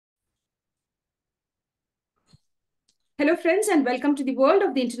Hello, friends, and welcome to the world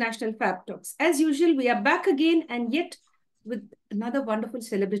of the International Fabtalks. As usual, we are back again and yet with another wonderful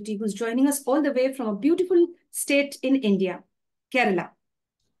celebrity who's joining us all the way from a beautiful state in India, Kerala,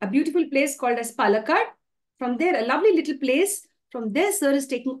 a beautiful place called as Palakkad. From there, a lovely little place. From there, sir is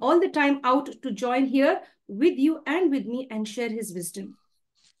taking all the time out to join here with you and with me and share his wisdom.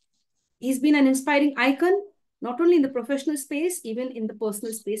 He's been an inspiring icon, not only in the professional space, even in the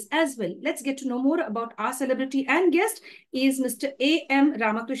personal space as well. Let's get to know more about our celebrity and guest. He is Mr. A.M.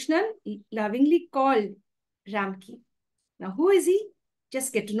 Ramakrishnan, lovingly called Ramky. Now, who is he?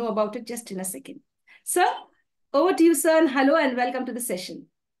 Just get to know about it just in a second. Sir, over to you, sir, and hello and welcome to the session.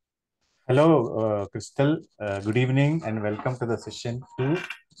 Hello, Crystal. Good evening and welcome to the session too.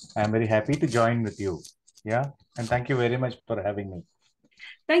 I'm very happy to join with you. Yeah, and thank you very much for having me.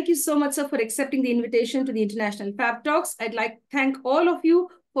 Thank you so much, sir, for accepting the invitation to the International Fab Talks. I'd like to thank all of you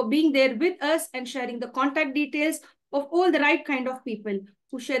for being there with us and sharing the contact details of all the right kind of people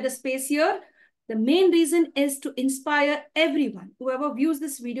who share the space here. The main reason is to inspire everyone. Whoever views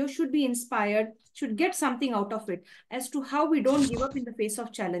this video should be inspired, should get something out of it as to how we don't give up in the face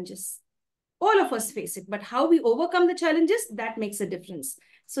of challenges. All of us face it, but how we overcome the challenges, that makes a difference.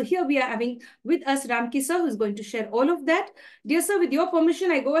 So here we are having with us Ramky sir, who's going to share all of that. Dear sir, with your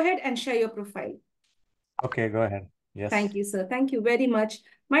permission, I go ahead and share your profile. Okay, go ahead. Yes. Thank you, sir. Thank you very much.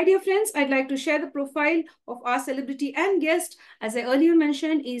 My dear friends, I'd like to share the profile of our celebrity and guest. As I earlier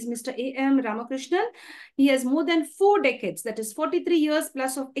mentioned, is Mr. A.M. Ramakrishnan. He has more than 4 decades, that is 43 years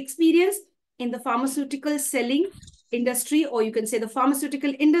plus of experience in the pharmaceutical selling industry, or you can say the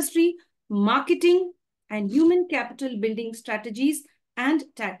pharmaceutical industry, marketing, and human capital building strategies and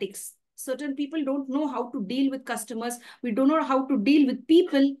tactics. Certain people don't know how to deal with customers. We don't know how to deal with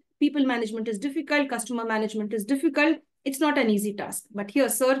people. People management is difficult. Customer management is difficult. It's not an easy task. But here,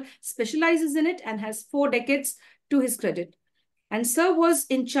 sir specializes in it and has 4 decades to his credit. And sir was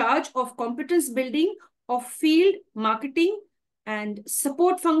in charge of competence building of field marketing and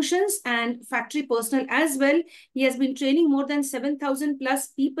support functions and factory personnel as well. He has been training more than 7,000 plus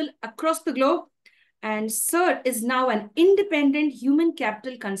people across the globe. And sir is now an independent human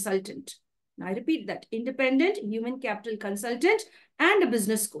capital consultant. Now, I repeat that, independent human capital consultant and a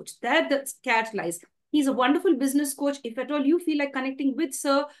business coach. That's cat lies. He's a wonderful business coach. If at all you feel like connecting with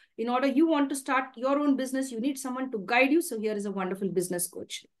sir, in order you want to start your own business, you need someone to guide you. So here is a wonderful business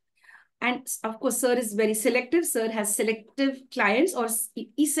coach. And of course, sir is very selective. Sir has selective clients, or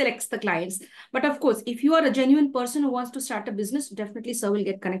he selects the clients. But of course, if you are a genuine person who wants to start a business, definitely sir will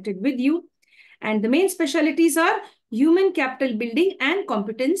get connected with you. And the main specialties are human capital building and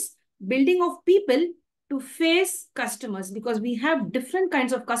competence, building of people to face customers, because we have different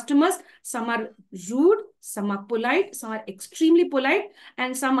kinds of customers. Some are rude, some are polite, some are extremely polite,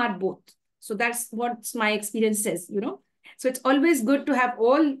 and some are both. So that's what my experience says, you know. So it's always good to have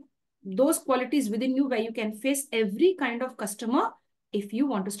all those qualities within you where you can face every kind of customer if you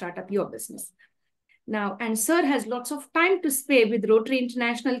want to start up your business. Now, and sir has lots of time to spare with Rotary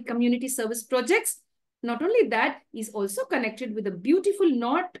International Community Service projects. Not only that, he's also connected with a beautiful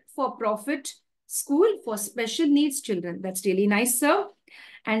not-for-profit school for special needs children. That's really nice, sir.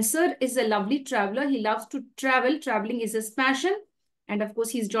 And sir is a lovely traveler. He loves to travel. Traveling is his passion. And of course,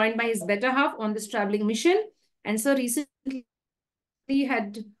 he's joined by his better half on this traveling mission. And sir recently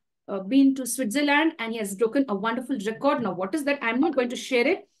had been to Switzerland and he has broken a wonderful record. Now, what is that? I'm not going to share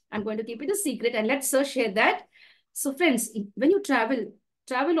it. I'm going to keep it a secret and let sir share that. So friends, when you travel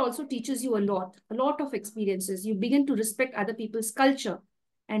also teaches you a lot of experiences. You begin to respect other people's culture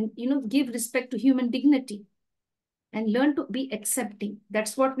and, you know, give respect to human dignity and learn to be accepting.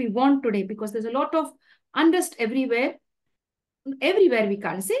 That's what we want today, because there's a lot of unrest everywhere. Everywhere we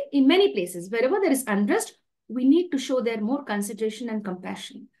can't say, in many places, wherever there is unrest, we need to show there more consideration and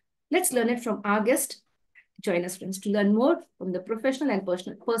compassion. Let's learn it from our guest. Join us, friends, to learn more from the professional and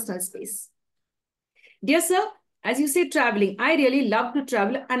personal space. Dear sir, as you say, traveling, I really love to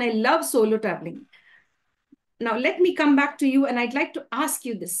travel and I love solo traveling. Now, let me come back to you and I'd like to ask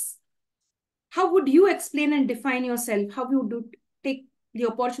you this. How would you explain and define yourself? How would you take the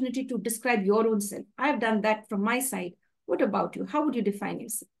opportunity to describe your own self? I've done that from my side. What about you? How would you define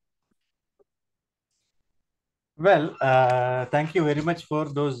yourself? Well, thank you very much for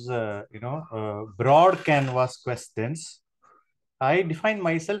those, broad canvas questions. I define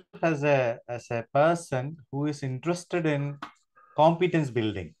myself as a person who is interested in competence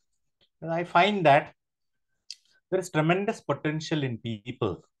building. I find that there is tremendous potential in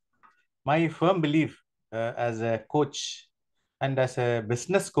people. My firm belief as a coach and as a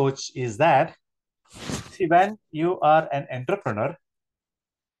business coach is that, see, when you are an entrepreneur,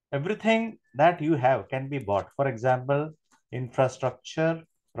 everything that you have can be bought. For example, infrastructure,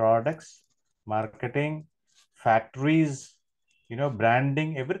 products, marketing, factories,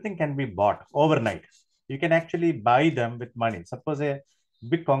 branding, everything can be bought overnight. You can actually buy them with money. Suppose a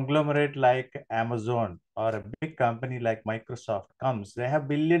big conglomerate like Amazon or a big company like Microsoft comes, they have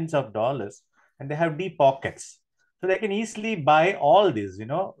billions of dollars and they have deep pockets. So they can easily buy all these,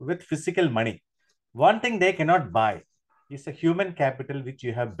 with physical money. One thing they cannot buy is a human capital which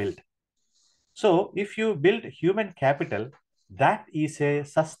you have built. So if you build human capital, that is a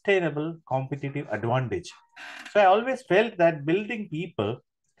sustainable competitive advantage. So I always felt that building people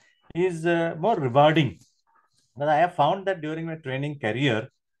is more rewarding. But I have found that during my training career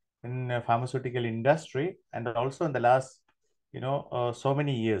in pharmaceutical industry and also in the last, so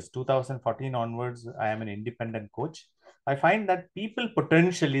many years, 2014 onwards, I am an independent coach. I find that people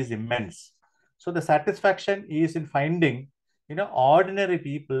potential is immense. So the satisfaction is in finding, ordinary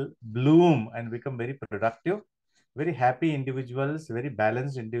people bloom and become very productive, very happy individuals, very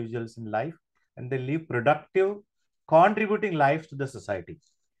balanced individuals in life, and they live productive, contributing life to the society.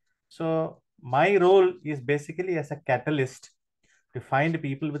 So my role is basically as a catalyst to find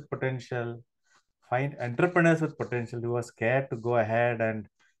people with potential, find entrepreneurs with potential who are scared to go ahead and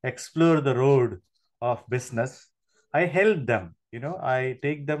explore the road of business. I help them, I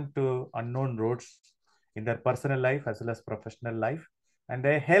take them to unknown roads in their personal life as well as professional life, and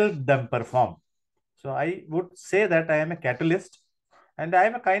I help them perform. So I would say that I am a catalyst and I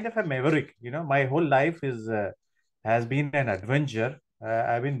am a kind of a maverick. My whole life is has been an adventure.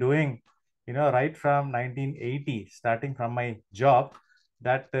 I've been doing, right from 1980, starting from my job.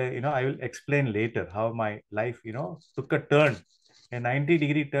 That I will explain later how my life, took a turn, a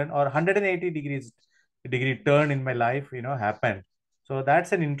 90-degree turn or 180 degree turn in my life, happened. So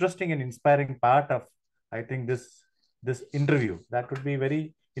that's an interesting and inspiring part of, I think, this interview. That would be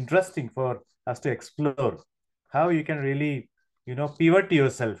very interesting for us to explore how you can really, pivot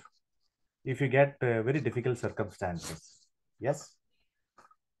yourself if you get very difficult circumstances. Yes.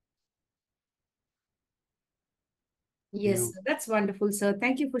 Yes, You. that's wonderful, sir.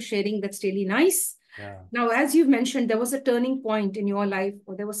 Thank you for sharing. That's really nice. Yeah. Now, as you've mentioned, there was a turning point in your life,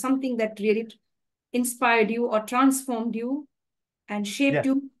 or there was something that really inspired you or transformed you and shaped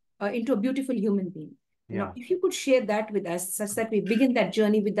Yeah. you into a beautiful human being. Now, Yeah. if you could share that with us, such that we begin that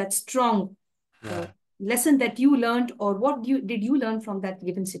journey with that strong uh, Yeah. lesson that you learned, or what did you learn from that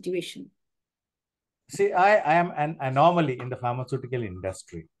given situation? See, I am an anomaly in the pharmaceutical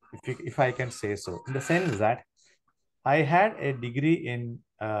industry, if I can say so, in the sense that I had a degree in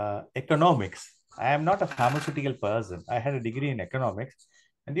economics. I am not a pharmaceutical person. I had a degree in economics,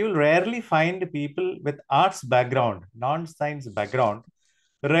 and you will rarely find people with arts background, non-science background,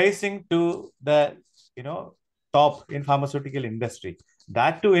 rising to the top in pharmaceutical industry.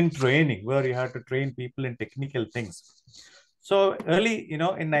 That too in training, where you have to train people in technical things. So early, in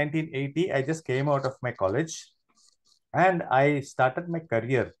 1980, I just came out of my college and I started my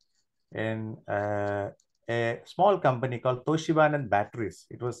career in a small company called Toshiba and Batteries.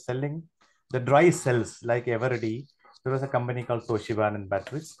 It was selling the dry cells like Eveready. There was a company called Toshiba and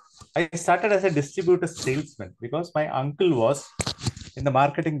Batteries. I started as a distributor salesman because my uncle was in the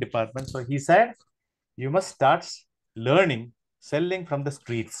marketing department. So he said, you must start learning selling from the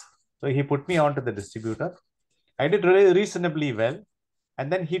streets. So he put me on to the distributor. I did really reasonably well.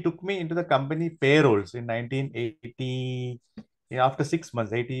 And then he took me into the company payrolls in 1980. After 6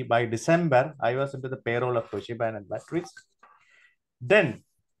 months, 80, by December, I was into the payroll of Toshiba and Batteries. Then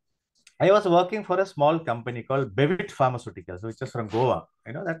I was working for a small company called Bevit Pharmaceuticals, which is from Goa.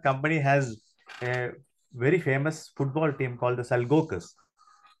 That company has a very famous football team called the Salgokas.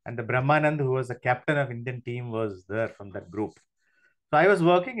 And the Brahmanand, who was the captain of Indian team, was there from that group. So I was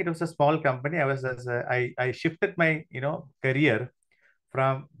working. It was a small company. I shifted my career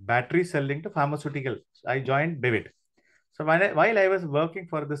from battery selling to pharmaceutical. I joined Bevit. So while I was working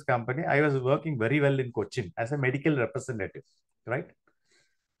for this company, I was working very well in Cochin as a medical representative, right?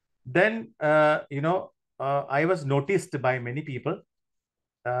 Then, I was noticed by many people.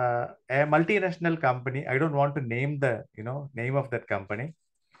 A multinational company, I don't want to name the, name of that company.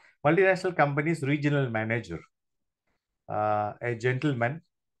 Multinational company's regional manager, a gentleman,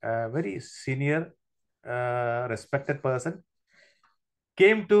 a very senior, respected person,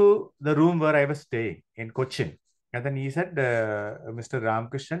 came to the room where I was staying in Cochin. And then he said, Mr.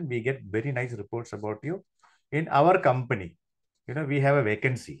 Ramakrishnan, we get very nice reports about you. In our company, we have a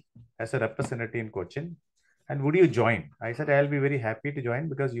vacancy as a representative in Cochin. And would you join? I said, I'll be very happy to join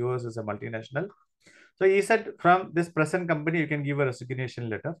because yours is a multinational. So he said, from this present company, you can give a resignation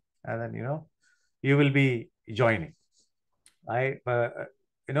letter and then, you will be joining. I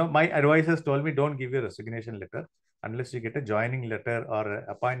my advisors told me, don't give your resignation letter unless you get a joining letter or an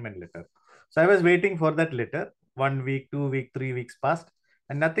appointment letter. So I was waiting for that letter. 1 week, 2 week, 3 weeks passed,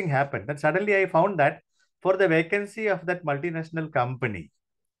 and nothing happened. Then suddenly I found that for the vacancy of that multinational company,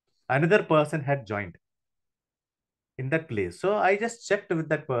 another person had joined in that place. So I just checked with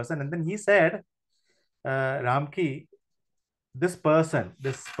that person, and then he said, Ramky, this person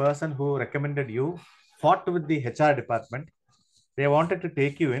who recommended you fought with the HR department. They wanted to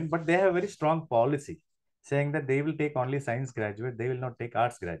take you in, but they have a very strong policy saying that they will take only science graduate, they will not take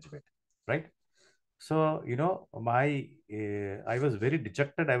arts graduate, right? So, I was very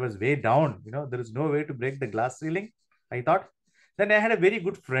dejected. I was way down. There is no way to break the glass ceiling, I thought. Then I had a very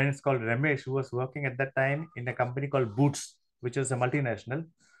good friend called Ramesh who was working at that time in a company called Boots, which is a multinational.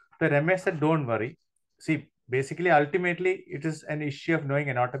 The Ramesh said, don't worry. See, basically, ultimately, it is an issue of knowing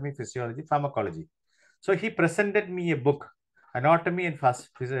anatomy, physiology, pharmacology. So he presented me a book, Anatomy and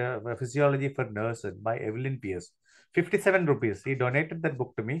Physiology for Nurses by Evelyn Pierce. 57 rupees. He donated that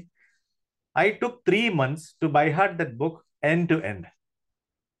book to me. I took 3 months to by heart that book end to end.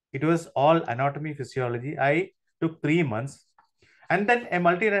 It was all anatomy, physiology. I took 3 months. And then a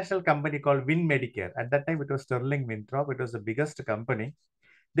multinational company called Win Medicare. At that time, it was Sterling Winthrop. It was the biggest company.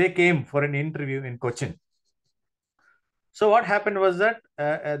 They came for an interview in Cochin. So what happened was that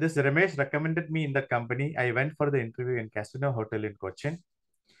this Ramesh recommended me in that company. I went for the interview in Casino Hotel in Cochin.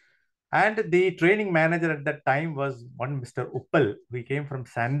 And the training manager at that time was one Mr. Uppal. We came from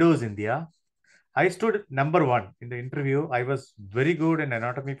Sandoz, India. I stood number one in the interview. I was very good in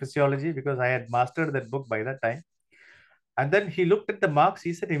anatomy physiology because I had mastered that book by that time. And then he looked at the marks.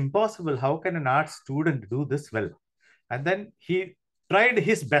 He said, impossible. How can an art student do this well? And then he tried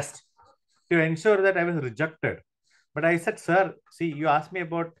his best to ensure that I was rejected. But I said, sir, see, you asked me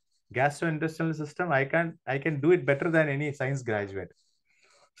about gastrointestinal system. I can do it better than any science graduate.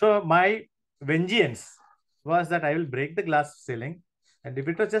 So my vengeance was that I will break the glass ceiling. And if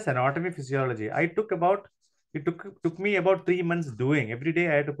it was just anatomy physiology, it took me about 3 months doing. Every day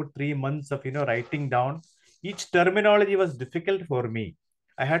I had to put 3 months of writing down. Each terminology was difficult for me.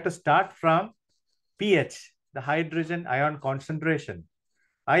 I had to start from pH, the hydrogen ion concentration.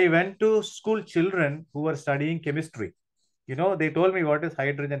 I went to school children who were studying chemistry. They told me what is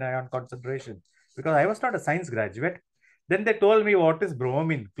hydrogen ion concentration because I was not a science graduate. Then they told me what is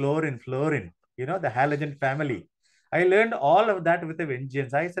bromine, chlorine, fluorine, the halogen family. I learned all of that with a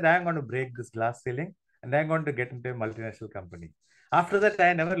vengeance. I said, I'm going to break this glass ceiling and I'm going to get into a multinational company. After that,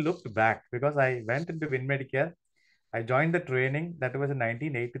 I never looked back because I went into WinMedicare. I joined the training. That was in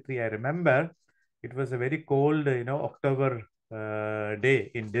 1983. I remember it was a very cold, October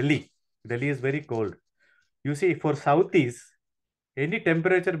day in Delhi. Delhi is very cold. You see, for Southeast, any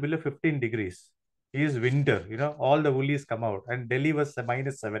temperature below 15 degrees is winter. All the woolies come out, and Delhi was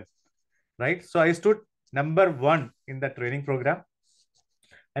 -7, right? So I stood number one in the training program,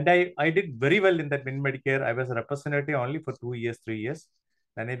 and I did very well in that WinMedicare. I was a representative only for 2 years, 3 years.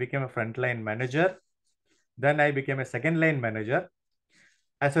 Then I became a frontline manager. Then I became a second line manager.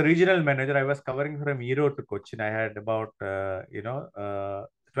 As a regional manager, I was covering from Erode to Cochin. I had about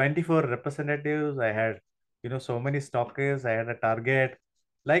 24 representatives. I had so many stockers. I had a target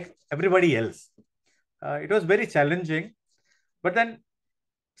like everybody else. It was very challenging, but then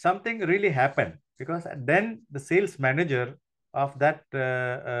something really happened because then the sales manager of that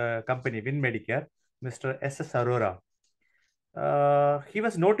company, Win Medicare, Mr. S.S. Arora, he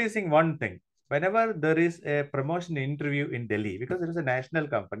was noticing one thing. Whenever there is a promotion interview in Delhi, because it is a national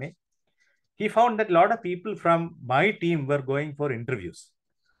company, he found that a lot of people from my team were going for interviews.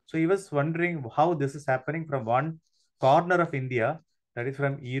 So he was wondering how this is happening from one corner of India, that is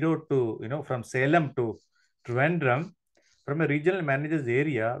from Erode to, from Salem to Trivandrum. From a regional manager's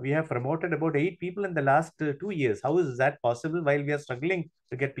area, we have promoted about 8 people in the last 2 years. How is that possible while we are struggling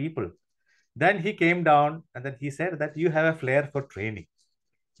to get people? Then he came down and then he said that you have a flair for training.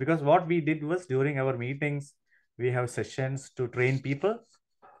 Because what we did was during our meetings, we have sessions to train people,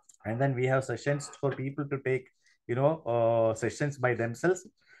 and then we have sessions for people to take sessions by themselves.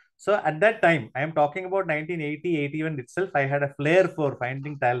 So at that time, I am talking about 1980 81 itself, I had a flair for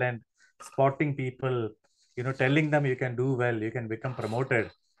finding talent, spotting people, telling them you can do well, you can become promoted.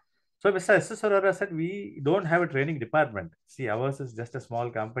 So Mr. S.S. Arora said, we don't have a training department. See, ours is just a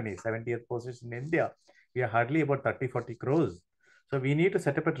small company, 70th position in India. We are hardly about 30-40 crores. So we need to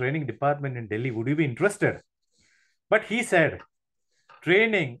set up a training department in Delhi. Would you be interested? But he said,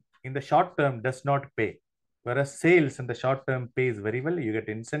 training in the short term does not pay. Whereas sales in the short term pays very well. You get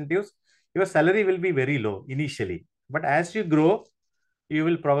incentives. Your salary will be very low initially. But as you grow, you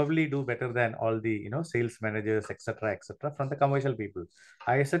will probably do better than all the, sales managers, etc., from the commercial people.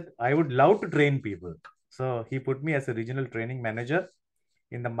 I said, I would love to train people. So he put me as a regional training manager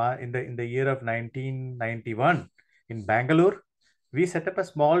in the year of 1991 in Bangalore. We set up a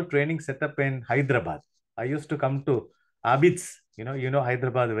small training setup in Hyderabad. I used to come to Abid's,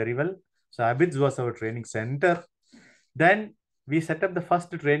 Hyderabad very well. So Abid's was our training center. Then we set up the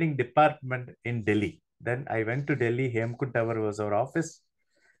first training department in Delhi. Then I went to Delhi. Hemkut Tower was our office.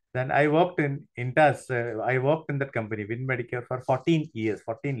 Then I worked in Intas. I worked in that company, Win Medicare, for 14 years,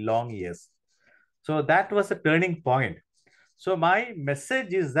 14 long years. So that was a turning point. So my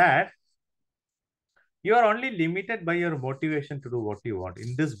message is that you are only limited by your motivation to do what you want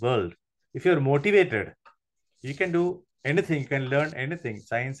in this world. If you're motivated, you can do anything, you can learn anything.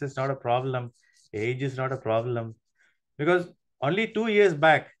 Science is not a problem, age is not a problem. Because only 2 years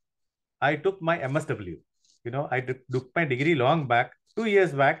back, I took my MSW. I took my degree long back. 2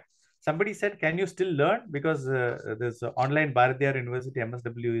 years back, somebody said, can you still learn? Because this online Bharatiyar University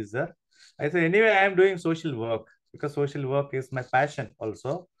MSW is there. I said, anyway, I am doing social work because social work is my passion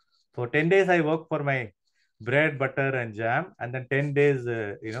also. For 10 days, I work for my bread, butter, and jam. And then 10 days,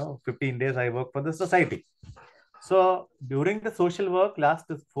 15 days, I work for the society. So during the social work, last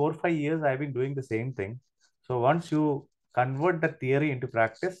 4 or 5 years, I've been doing the same thing. So once you convert the theory into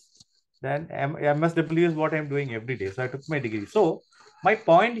practice, then MSW is what I'm doing every day. So I took my degree. So my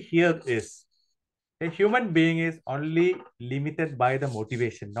point here is a human being is only limited by the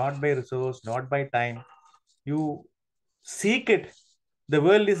motivation, not by resource, not by time. You seek it, the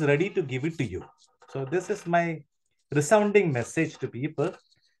world is ready to give it to you. So this is my resounding message to people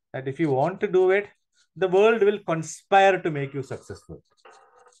that if you want to do it, the world will conspire to make you successful.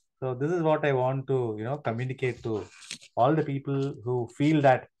 So this is what I want to, communicate to all the people who feel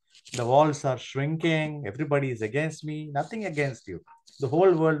that the walls are shrinking, everybody is against me, nothing against you. The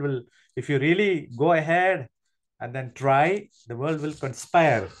whole world will, if you really go ahead and then try, the world will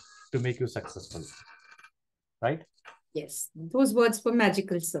conspire to make you successful. Right? Yes, those words were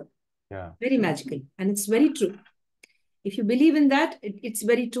magical, sir. Yeah. Very magical. And it's very true. If you believe in that, it's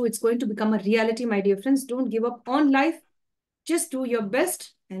very true. It's going to become a reality, my dear friends. Don't give up on life. Just do your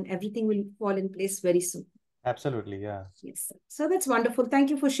best and everything will fall in place very soon. Absolutely, yeah. Yes, sir. So that's wonderful. Thank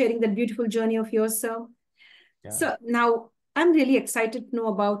you for sharing that beautiful journey of yours, sir. Yeah. So now I'm really excited to know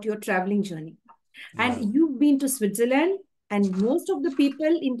about your traveling journey. And yeah, you've been to Switzerland, and most of the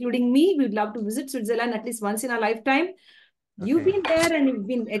people, including me, would love to visit Switzerland at least once in a lifetime. You've been there and you've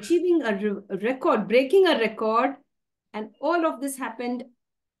been achieving a record, breaking a record. And all of this happened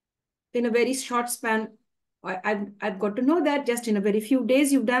in a very short span. I've got to know that just in a very few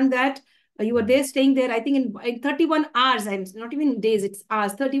days you've done that. You were there, staying there, I think in 31 hours. I'm not even days, it's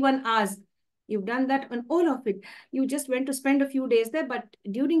hours, 31 hours. You've done that on all of it. You just went to spend a few days there, but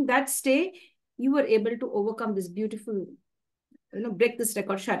during that stay, you were able to overcome this beautiful, break this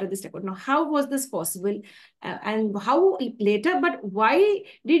record, shatter this record. Now, how was this possible? And how later, but why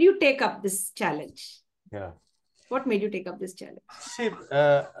did you take up this challenge? Yeah. What made you take up this challenge? See,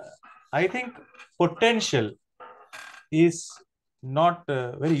 I think potential is not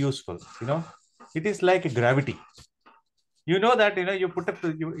very useful. It is like gravity. You know that you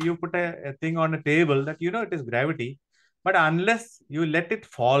put a thing on a table that it is gravity, but unless you let it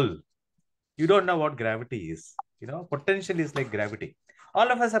fall, you don't know what gravity is. Potential is like gravity.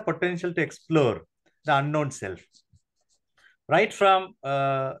 All of us have potential to explore the unknown self. Right from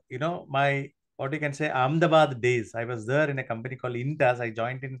my, what you can say, Ahmedabad days, I was there in a company called Intas. I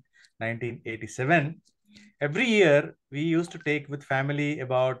joined in 1987. Every year we used to take with family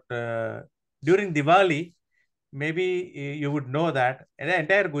about during Diwali. Maybe you would know that the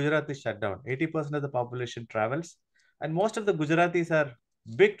entire Gujarat is shut down. 80% of the population travels, and most of the Gujaratis are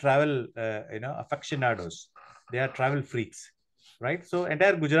big travel aficionados. They are travel freaks, right? So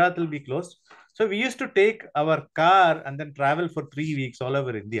entire Gujarat will be closed. So we used to take our car and then travel for 3 weeks all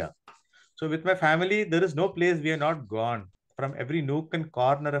over India. So with my family, there is no place we have not gone. From every nook and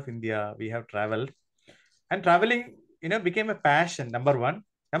corner of India, we have traveled. And traveling, became a passion, number one.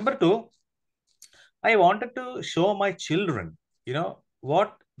 Number two, I wanted to show my children,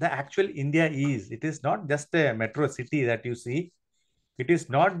 what the actual India is. It is not just a metro city that you see. It is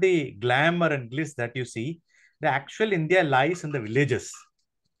not the glamour and bliss that you see. The actual India lies in the villages,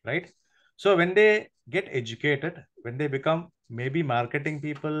 right? So when they get educated, when they become maybe marketing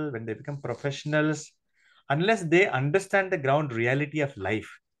people, when they become professionals, unless they understand the ground reality of life,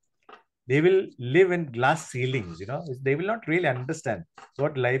 they will live in glass ceilings. They will not really understand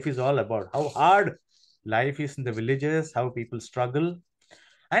what life is all about, how hard life is in the villages, how people struggle.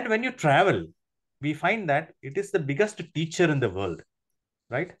 And when you travel, we find that it is the biggest teacher in the world.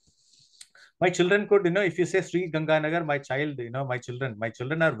 right? My children could, if you say Sri Ganganagar, my child, my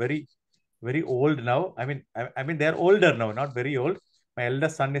children are very, very old now. I mean, they're older now, not very old. My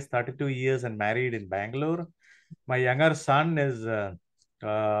eldest son is 32 years and married in Bangalore. My younger son is,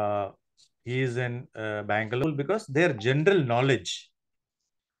 he is in Bangalore, because their general knowledge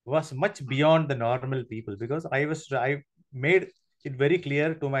was much beyond the normal people, because I made it very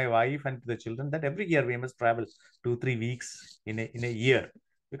clear to my wife and to the children that every year we must travel 2-3 weeks in a year,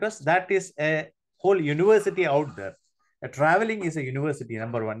 because that is a whole university out there. Traveling is a university,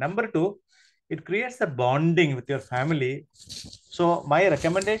 number one. Number two, it creates a bonding with your family. So my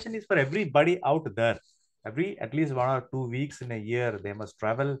recommendation is for everybody out there, every at least 1 or 2 weeks in a year, they must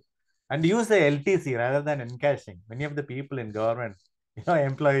travel and use the LTC rather than encashing. Many of the people in government,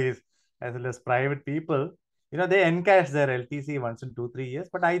 employees as well as private people, they encash their LTC once in 2-3 years.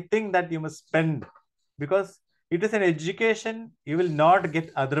 But I think that you must spend, because it is an education you will not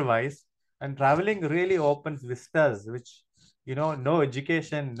get otherwise. And traveling really opens vistas, which, no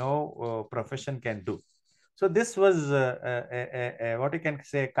education, no profession can do. So this was what you can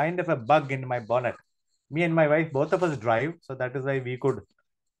say, kind of a bug in my bonnet. Me and my wife, both of us drive, so that is why we could,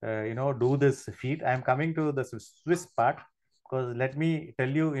 do this feat. I am coming to the Swiss part, because let me tell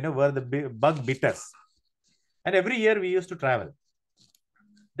you, where the bug bit us. And every year we used to travel.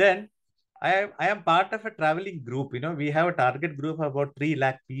 Then I am part of a traveling group. We have a target group of about 3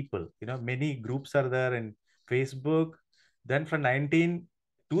 lakh people. Many groups are there in Facebook. Then from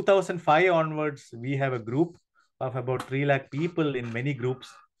 2005 onwards, we have a group of about 3 lakh people in many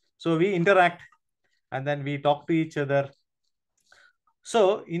groups. So we interact and then we talk to each other.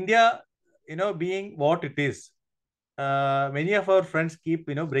 So India, being what it is, many of our friends keep,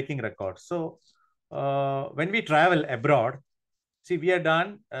 breaking records. So when we travel abroad, see, we are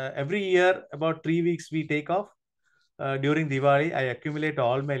done every year, about 3 weeks we take off. During Diwali, I accumulate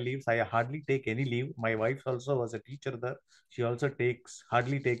all my leaves. I hardly take any leave. My wife also was a teacher there. She also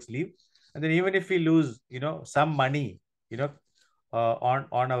hardly takes leave. And then even if we lose, some money, on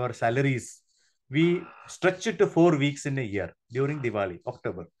our salaries, we stretch it to 4 weeks in a year during Diwali,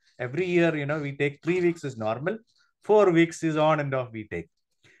 October. Every year, we take 3 weeks is normal. 4 weeks is on and off we take.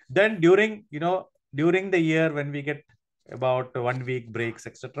 Then during the year when we get about 1 week breaks,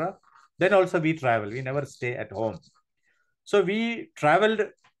 etc., then also we travel. We never stay at home. So we traveled,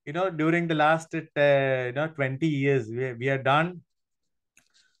 during the last 20 years. We are done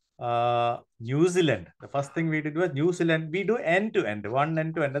New Zealand. The first thing we did was New Zealand. We do end to end, one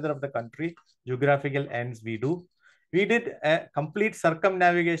end to another of the country, geographical ends we do. We did a complete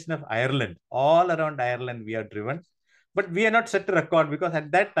circumnavigation of Ireland. All around Ireland we are driven. But we are not set a record, because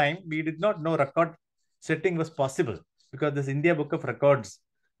at that time we did not know record setting was possible, because this India Book of Records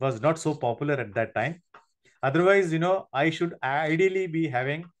was not so popular at that time. Otherwise, I should ideally be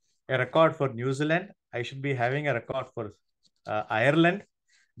having a record for New Zealand. I should be having a record for Ireland.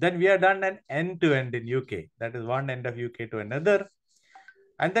 Then we are done an end to end in UK. That is one end of UK to another.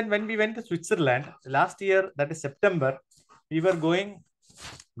 And then when we went to Switzerland last year, that is September, we were going,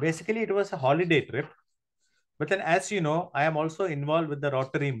 basically it was a holiday trip. But then, as you know, I am also involved with the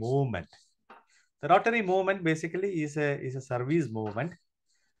Rotary movement. The Rotary movement basically is a service movement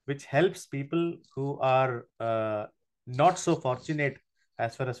which helps people who are not so fortunate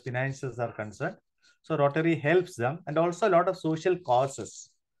as far as finances are concerned. So Rotary helps them, and also a lot of social causes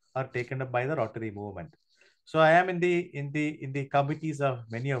are taken up by the Rotary movement. So I am in the committees of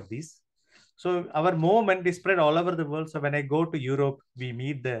many of these. So our movement is spread all over the world. So when I go to Europe, we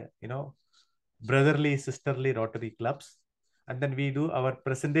meet the brotherly, sisterly Rotary clubs, and then we do our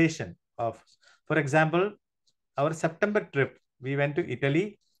presentation of, for example, our September trip. We went to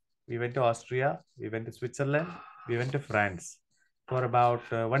Italy, we went to Austria, we went to Switzerland, we went to France. For about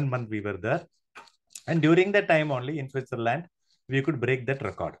 1 month we were there. And during that time only in Switzerland, we could break that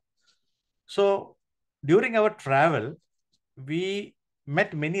record. So during our travel, we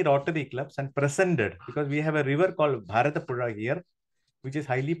met many Rotary clubs and presented, because we have a river called Bharatapuzha here, which is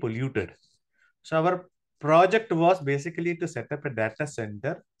highly polluted. So our project was basically to set up a data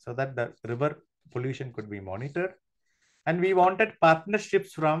center so that the river pollution could be monitored. And we wanted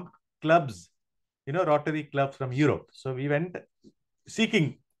partnerships from clubs, Rotary clubs from Europe. So we went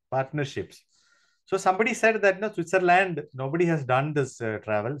seeking partnerships. So somebody said that, Switzerland, nobody has done this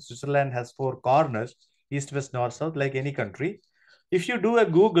travel. Switzerland has 4 corners, east, west, north, south, like any country. If you do a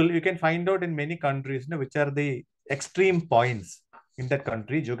Google, you can find out in many countries, which are the extreme points in that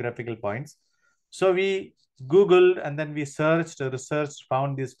country, geographical points. So we Googled and then we researched,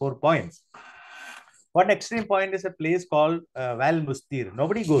 found these 4 points. One extreme point is a place called Val Mustair.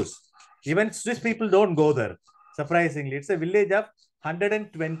 Nobody goes. Even Swiss people don't go there. Surprisingly, it's a village of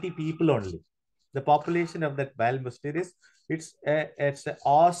 120 people only. The population of that Val Mustair is, it's an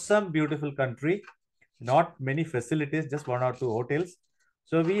awesome, beautiful country. Not many facilities, just 1 or 2 hotels.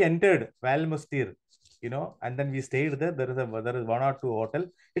 So we entered Val Mustair, and then we stayed there. There is 1 or 2 hotel.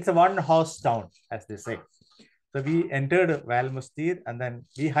 It's a one-horse town, as they say. So we entered Val Mustair, and then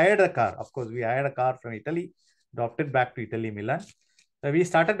we hired a car. Of course, we hired a car from Italy, dropped it back to Italy, Milan. So we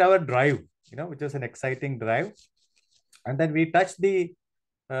started our drive, which was an exciting drive. And then we touched the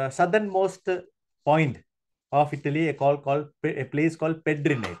southernmost point of Italy, a place called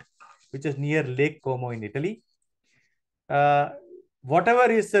Pedrinate, which is near Lake Como in Italy.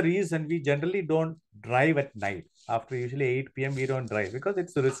 Whatever is the reason, we generally don't drive at night. After usually 8 p.m., we don't drive because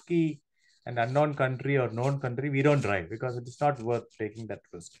it's risky and unknown country or known country. We don't drive because it is not worth taking that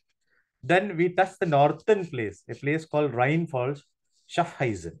risk. Then we touched the northern place, a place called Rhine Falls,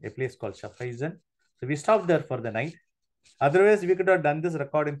 Schaffhausen, a place called Schaffhausen. So we stopped there for the night. Otherwise, we could have done this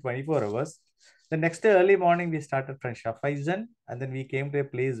record in 24 hours. The next day, early morning, we started from Schaffhausen, and then we came to a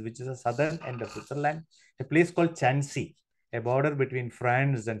place which is the southern end of Switzerland, a place called Chancy, a border between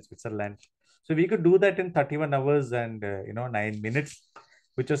France and Switzerland. So we could do that in 31 hours and 9 minutes,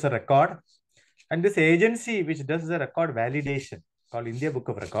 which was a record. And this agency which does the record validation called India Book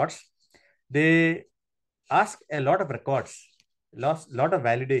of Records, they ask a lot of records, lot of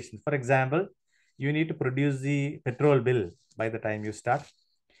validation. For example, you need to produce the petrol bill by the time you start.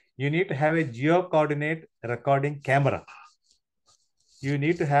 You need to have a geo-coordinate recording camera. You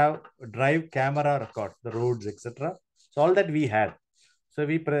need to have drive camera records, the roads, etc. So all that we had. So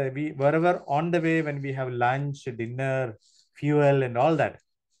we wherever on the way when we have lunch, dinner, fuel, and all that,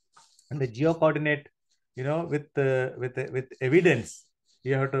 and the geo-coordinate, with evidence,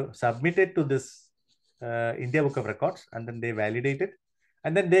 you have to submit it to this India Book of Records, and then they validate it,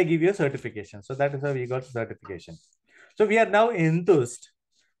 and then they give you a certification. So that is how we got certification. So we are now enthused.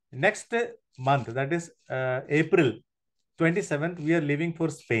 Next month, that is April 27th, we are leaving for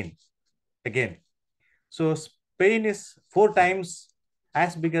Spain again. So Spain is 4 times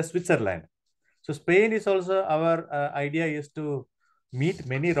as big as Switzerland. So Spain is also our idea is to meet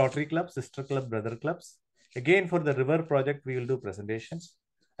many Rotary clubs, sister club, brother clubs. Again, for the river project, we will do presentations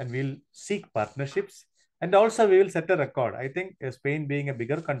and we'll seek partnerships. And also we will set a record. I think Spain being a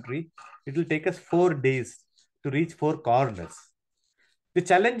bigger country, it will take us 4 days to reach 4 corners. The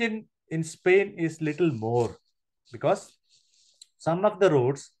challenge in Spain is little more because some of the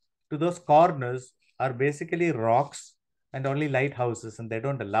roads to those corners are basically rocks and only lighthouses, and they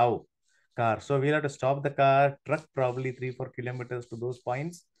don't allow cars. So we'll have to stop the car, truck probably 3-4 kilometers to those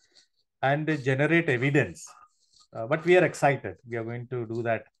points and generate evidence. But we are excited. We are going to do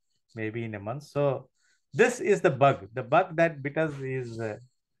that maybe in a month. So this is the bug. The bug that bit us is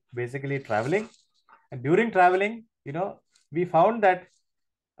basically traveling. And during traveling, we found that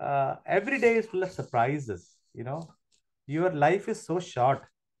every day is full of surprises. Your life is so short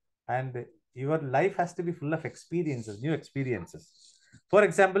and your life has to be full of experiences, new experiences. For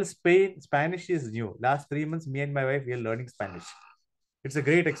example, Spanish is new. Last 3 months, me and my wife, we are learning Spanish. It's a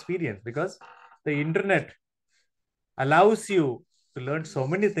great experience because the internet allows you to learn so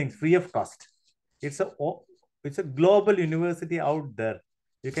many things free of cost. It's a global university out there.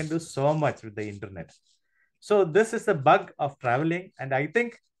 You can do so much with the internet. So this is the bug of traveling. And I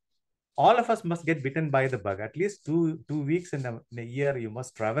think all of us must get bitten by the bug. At least two weeks in a year, you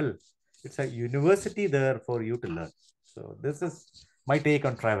must travel. It's a university there for you to learn. So this is my take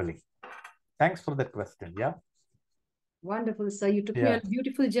on traveling. Thanks for that question. Yeah. Wonderful, sir. You took me on a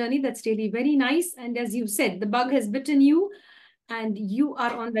beautiful journey. That's really very nice. And as you said, the bug has bitten you and you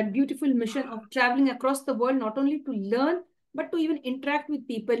are on that beautiful mission of traveling across the world, not only to learn, but to even interact with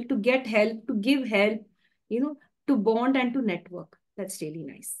people, to get help, to give help, to bond and to network. That's really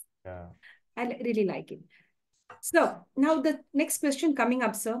nice. Yeah. I really like it. So now the next question coming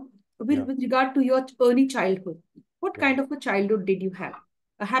up, sir, with regard to your early childhood. What kind of a childhood did you have?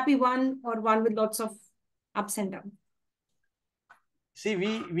 A happy one or one with lots of ups and downs? See,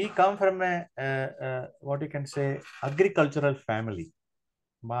 we come from a what you can say, agricultural family.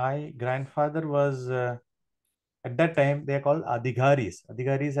 My grandfather was, at that time, they are called Adhigaris.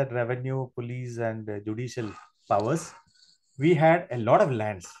 Adhigaris had revenue, police, and judicial powers. We had a lot of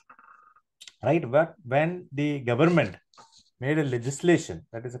lands, right? But when the government made a legislation,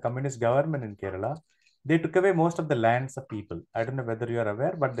 that is a communist government in Kerala, they took away most of the lands of people. I don't know whether you are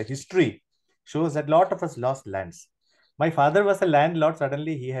aware, but the history shows that a lot of us lost lands. My father was a landlord.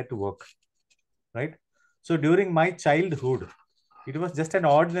 Suddenly he had to work, right? So during my childhood, it was just an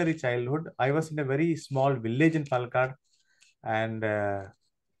ordinary childhood. I was in a very small village in Palakkad. And there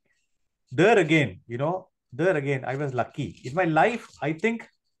again, there again, I was lucky. In my life, I think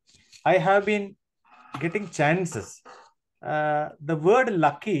I have been getting chances. The word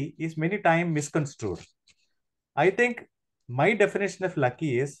lucky is many times misconstrued. I think my definition of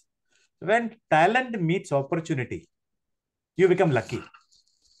lucky is when talent meets opportunity, you become lucky.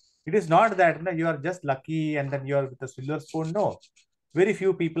 It is not that you are just lucky and then you are with a silver spoon. No, very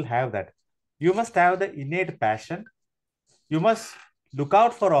few people have that. You must have the innate passion. You must look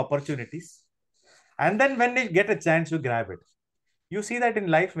out for opportunities. And then when you get a chance, you grab it. You see that in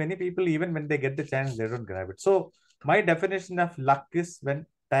life, many people, even when they get the chance, they don't grab it. So my definition of luck is when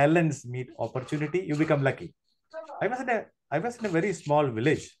talents meet opportunity, you become lucky. I was in a very small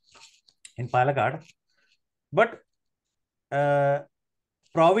village in Palakkad, but uh,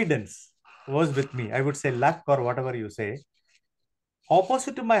 providence was with me. I would say luck or whatever you say.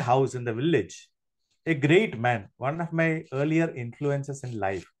 Opposite to my house in the village, a great man, one of my earlier influences in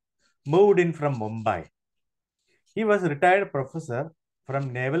life, moved in from Mumbai. He was a retired professor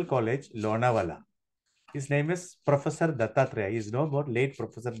from Naval College, Lonavala. His name is Professor Dattatreya. He is no more late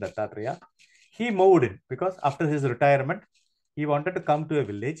Professor Dattatreya. He moved in because after his retirement, he wanted to come to a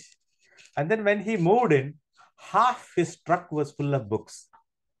village. And then when he moved in, half his truck was full of books.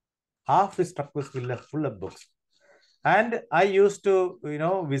 Half his truck was full of books. And I used to,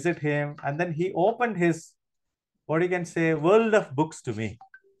 visit him. And then he opened his, what you can say, world of books to me.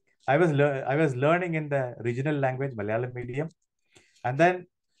 I was learning in the regional language, Malayalam medium. And then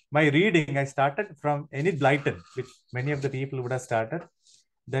my reading, I started from Enid Blyton, which many of the people would have started.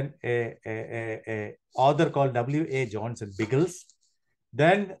 Then a author called W.A. Johnson, Biggles.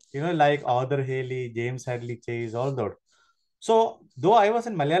 Then, like Arthur Haley, James Hadley Chase, all that. So, though I was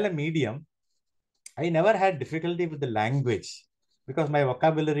in Malayalam medium, I never had difficulty with the language because my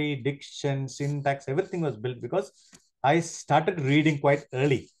vocabulary, diction, syntax, everything was built because I started reading quite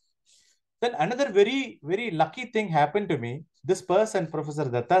early. Then another very, very lucky thing happened to me. This person, Professor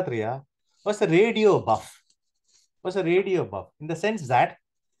Dattatreya, was a radio buff. Was a radio buff in the sense that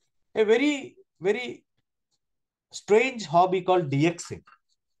a very, very strange hobby called DXing,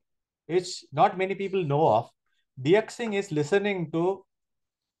 which not many people know of. DXing is listening to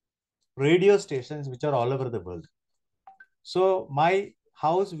radio stations which are all over the world. So my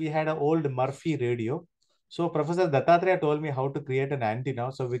house, we had an old Murphy radio. So Professor Dattatreya told me how to create an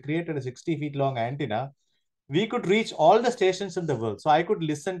antenna. So we created a 60 feet long antenna. We could reach all the stations in the world. So I could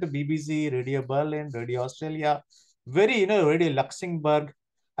listen to BBC, Radio Berlin, Radio Australia, Radio Luxembourg.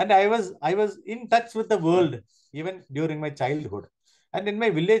 And I was in touch with the world even during my childhood. And in my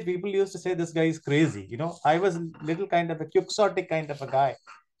village, people used to say this guy is crazy. I was a little kind of a quixotic kind of a guy.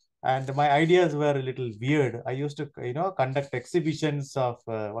 And my ideas were a little weird. I used to, conduct exhibitions of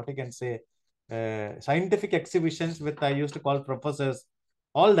what you can say, scientific exhibitions with I used to call professors,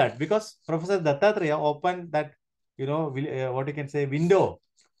 all that because Professor Dattatreya opened that, what you can say, window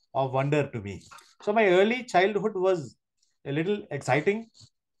of wonder to me. So my early childhood was a little exciting,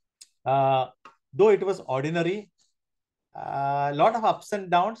 though it was ordinary. A lot of ups and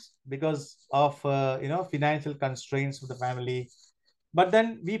downs because of financial constraints of the family, but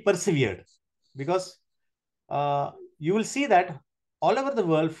then we persevered because you will see that all over the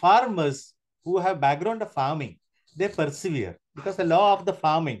world, farmers who have background of farming, they persevere because the law of the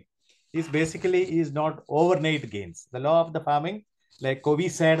farming is basically is not overnight gains. The law of the farming, like Covey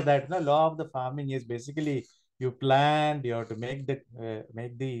said, that the law of the farming is basically you plant, you have to make the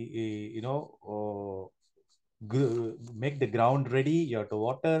make the ground ready, you have to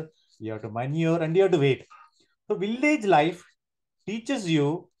water, you have to manure, and you have to wait. So village life teaches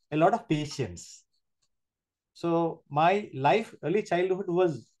you a lot of patience. So my life, early childhood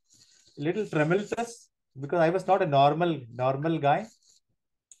was a little tumultuous because I was not a normal guy.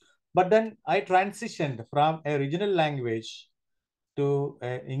 But then I transitioned from a regional language to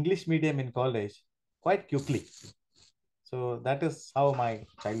English medium in college quite quickly. So that is how my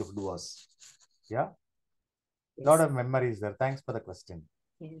childhood was. Yeah. A lot of memories there. Thanks for the question.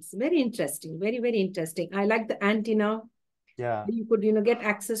 Yes, very interesting. Very, very interesting. I like the antenna. Yeah. You could, get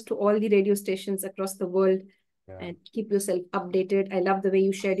access to all the radio stations across the world and keep yourself updated. I love the way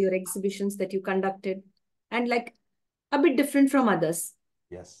you shared your exhibitions that you conducted and like a bit different from others.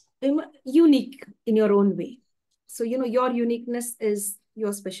 Yes. Unique in your own way. So, your uniqueness is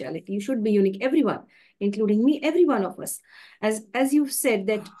your specialty. You should be unique. Everyone, including me, every one of us. As you've said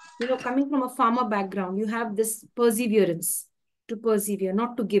that, coming from a farmer background, you have this perseverance to persevere,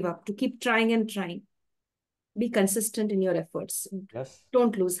 not to give up, to keep trying and trying. Be consistent in your efforts. Yes.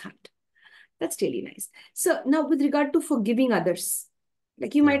 Don't lose heart. That's really nice. So now with regard to forgiving others,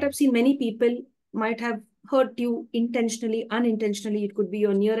 like you might have seen many people might have hurt you intentionally, unintentionally. It could be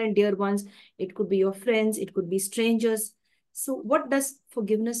your near and dear ones. It could be your friends. It could be strangers. So what does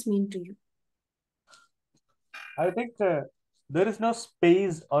forgiveness mean to you? I think there is no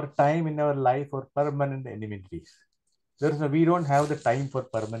space or time in our life for permanent enmities. We don't have the time for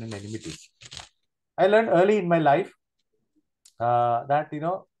permanent enmities. I learned early in my life that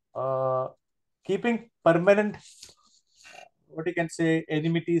uh, keeping permanent, what you can say,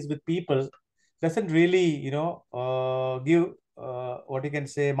 enmities with people doesn't really give what you can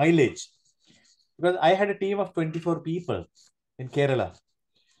say mileage, because I had a team of 24 people in Kerala,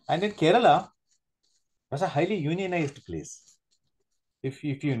 and in Kerala was a highly unionized place. If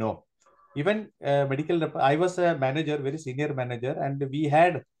you know, even I was a manager, very senior manager, and we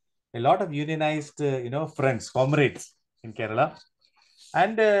had a lot of unionized friends, comrades in Kerala.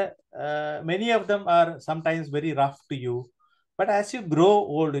 And many of them are sometimes very rough to you, but as you grow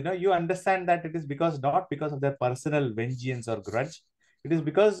old, you understand that it is because, not because of their personal vengeance or grudge. It is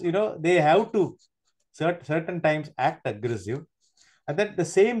because they have to certain times act aggressive, and then the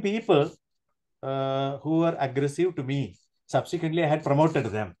same people who were aggressive to me, subsequently I had promoted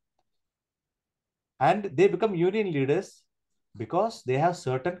them, and they become union leaders because they have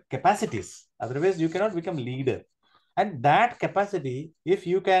certain capacities. Otherwise you cannot become leader. And that capacity, if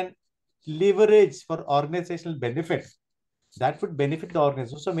you can leverage for organizational benefit, that would benefit the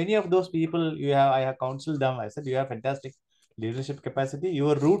organization. So many of those people I have counseled them. I said, you have fantastic leadership capacity. You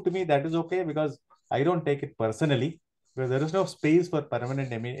are rude to me. That is okay, because I don't take it personally, because there is no space for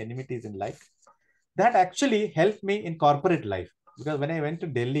permanent enmities in life. That actually helped me in corporate life, because when I went to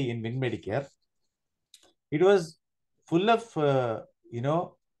Delhi in WinMedicare, it was full of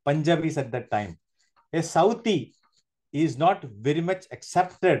Punjabis at that time. A Southie is not very much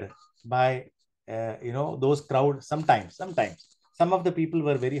accepted by those crowd. Sometimes some of the people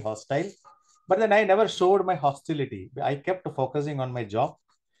were very hostile, but then I never showed my hostility. I kept focusing on my job.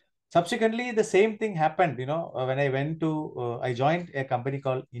 Subsequently, the same thing happened. When I joined a company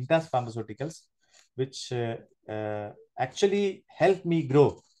called Intas Pharmaceuticals, which actually helped me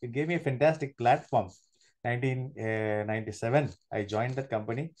grow. It gave me a fantastic platform. 1997, I joined that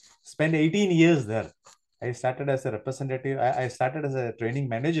company, spent 18 years there. I started as a representative. I started as a training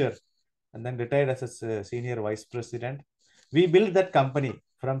manager, and then retired as a senior vice president. We built that company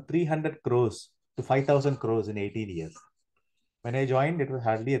from 300 crores to 5,000 crores in 18 years. When I joined, it was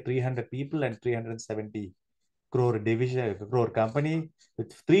hardly a 300 people and 370 crore company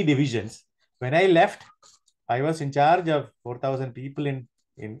with 3 divisions. When I left, I was in charge of 4,000 people in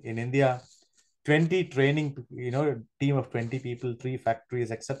India, 20 training, team of 20 people, 3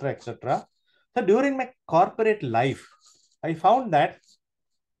 factories, etc., etc. So during my corporate life, I found that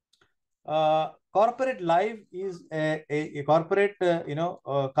corporate life is a corporate,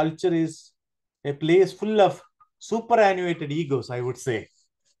 culture is a place full of superannuated egos, I would say.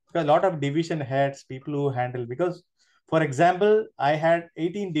 Because a lot of division heads, people who handle, because, for example, I had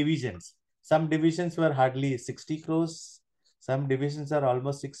 18 divisions. Some divisions were hardly 60 crores. Some divisions are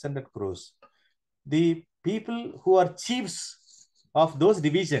almost 600 crores. The people who are chiefs of those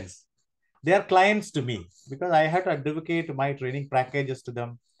divisions, they are clients to me, because I had to advocate my training packages to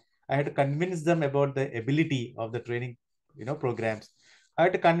them. I had to convince them about the ability of the training, programs. I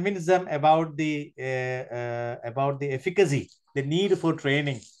had to convince them about the efficacy, the need for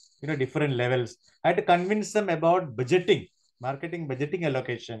training, different levels. I had to convince them about budgeting, marketing, budgeting,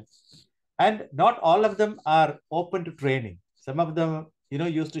 allocation, and not all of them are open to training. Some of them,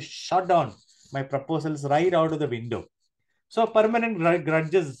 used to shut down my proposals right out of the window. So permanent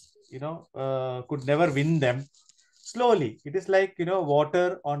grudges, could never win them. Slowly, it is like,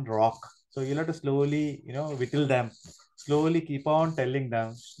 water on rock. So you'll have to slowly, whittle them, slowly keep on telling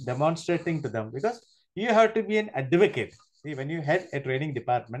them, demonstrating to them, because you have to be an advocate. See, when you head a training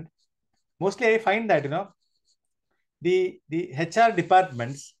department, mostly I find that, the HR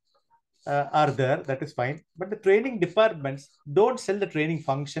departments are there, that is fine. But the training departments don't sell the training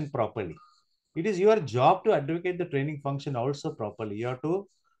function properly. It is your job to advocate the training function also properly. You have to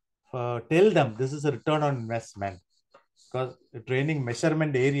tell them this is a return on investment, because the training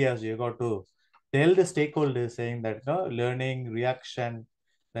measurement areas, you got to tell the stakeholders, saying that learning, reaction,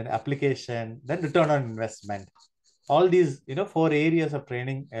 then application, then return on investment. All these 4 areas of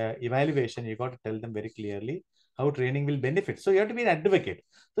training evaluation, you got to tell them very clearly how training will benefit. So you have to be an advocate.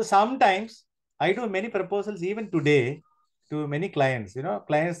 So sometimes I do many proposals even today to many clients.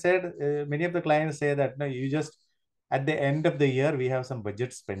 Clients said, many of the clients say that, no, you just, at the end of the year we have some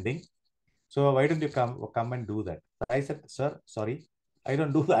budget spending, so why don't you come and do that? I said, sir, sorry, I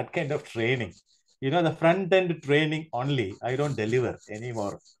don't do that kind of training. The front end training only, I don't deliver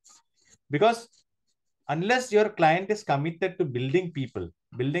anymore. Because unless your client is committed to building people,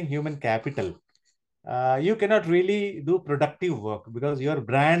 building human capital, you cannot really do productive work because your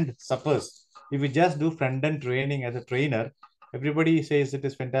brand suffers. If you just do front-end training as a trainer, everybody says it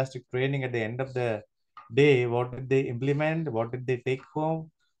is fantastic training. At the end of the day, what did they implement? What did they take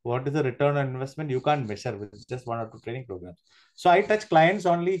home? What is the return on investment? You can't measure with just one or two training programs. So I touch clients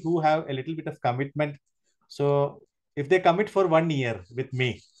only who have a little bit of commitment. So if they commit for 1 year with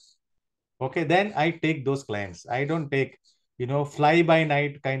me, okay, then I take those clients. I don't take, fly by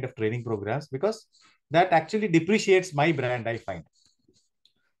night kind of training programs because that actually depreciates my brand, I find.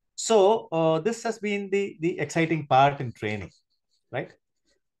 So this has been the exciting part in training, right?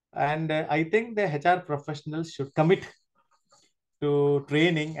 And I think the HR professionals should commit to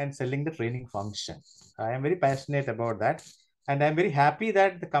training and selling the training function. I am very passionate about that. And I'm very happy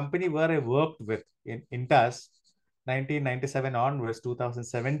that the company where I worked with in Intas, 1997 onwards,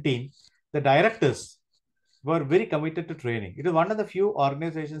 2017, the directors were very committed to training. It is one of the few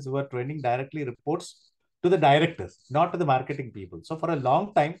organizations where training directly reports to the directors, not to the marketing people. So for a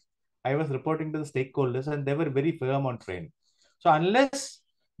long time, I was reporting to the stakeholders and they were very firm on training. So unless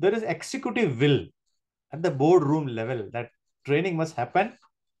there is executive will at the boardroom level that training must happen,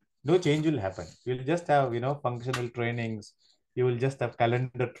 no change will happen. You'll just have, functional trainings. You will just have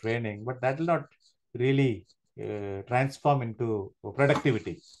calendar training, but that will not really transform into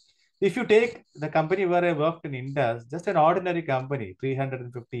productivity. If you take the company where I worked in Indus, just an ordinary company,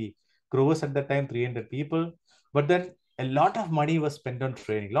 350 crores at the time, 300 people, but then a lot of money was spent on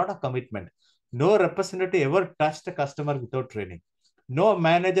training, a lot of commitment. No representative ever touched a customer without training. No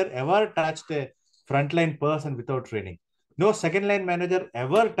manager ever touched a frontline person without training. No second line manager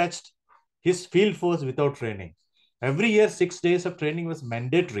ever touched his field force without training. Every year, 6 days of training was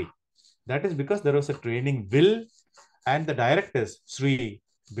mandatory. That is because there was a training will, and the directors, Sri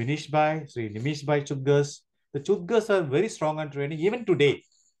Binish Bhai, Sri Nimish Bhai Chuggas, the Chuggas are very strong on training even today.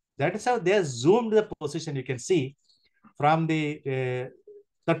 That is how they have zoomed the position. You can see from the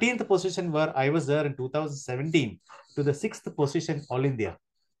 13th position where I was there in 2017 to the 6th position All India.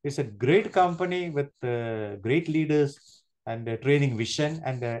 It's a great company with great leaders and training vision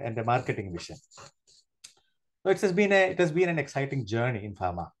and a marketing vision. So it has been an exciting journey in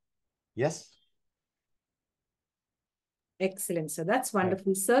pharma. Yes. Excellent, sir. That's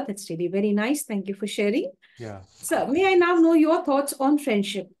wonderful, sir. That's really very nice. Thank you for sharing. Yeah. Sir, may I now know your thoughts on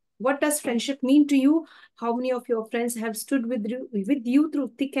friendship? What does friendship mean to you? How many of your friends have stood with you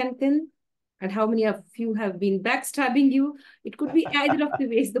through thick and thin? And how many of you have been backstabbing you? It could be either of the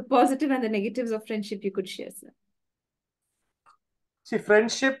ways, the positive and the negatives of friendship you could share, sir. See,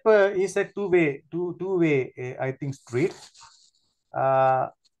 friendship is a two-way, I think, street.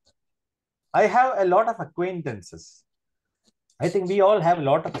 I have a lot of acquaintances. I think we all have a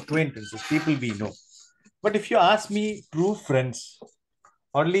lot of acquaintances, people we know. But if you ask me, true friends,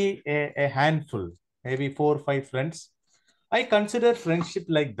 only a handful, maybe 4 or 5 friends. I consider friendship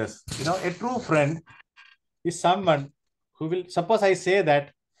like this. A true friend is someone who will, suppose I say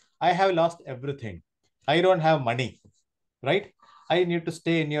that I have lost everything. I don't have money, right? I need to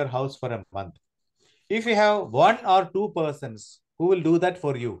stay in your house for a month. If you have 1 or 2 persons who will do that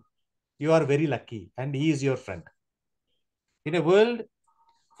for you, you are very lucky and he is your friend. In a world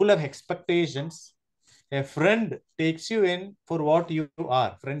full of expectations, a friend takes you in for what you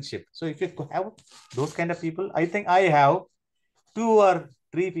are, friendship. So if you have those kind of people, I think I have 2 or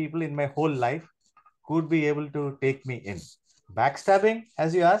 3 people in my whole life who would be able to take me in. Backstabbing,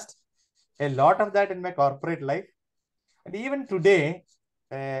 as you asked, a lot of that in my corporate life. And even today,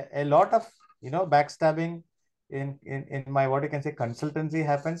 a lot of, backstabbing in my, what you can say, consultancy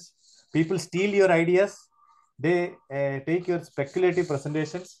happens. People steal your ideas. They take your speculative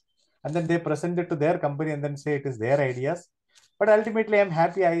presentations and then they present it to their company and then say it is their ideas. But ultimately, I'm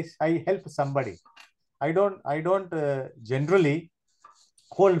happy I help somebody. I don't generally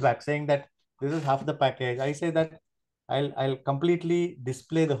hold back saying that this is half the package. I say that I'll completely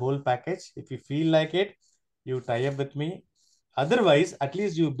display the whole package. If you feel like it, you tie up with me. Otherwise, at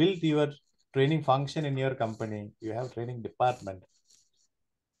least you build your training function in your company. You have training department.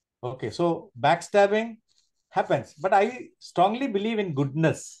 Okay, so backstabbing happens, but I strongly believe in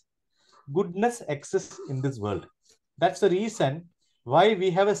goodness. Goodness exists in this world. That's the reason why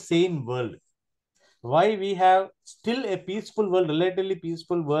we have a sane world, why we have still a peaceful world, relatively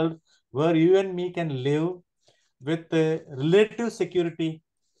peaceful world, where you and me can live with relative security,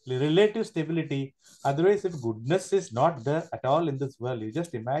 relative stability. Otherwise, if goodness is not there at all in this world, you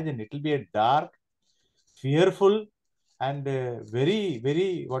just imagine it will be a dark, fearful, and very,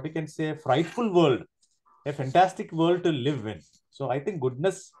 very, what you can say, frightful world, a fantastic world to live in. So I think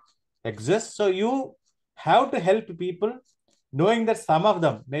goodness exists. So you how to help people, knowing that some of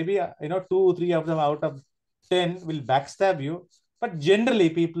them, maybe 2 3 of them out of 10 will backstab you, but generally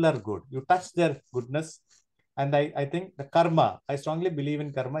people are good. You touch their goodness, and I think the karma, I strongly believe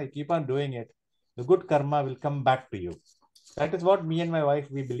in karma. You keep on doing it, the good karma will come back to you. That is what me and my wife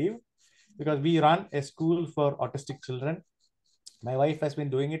we believe, because we run a school for autistic children. My wife has been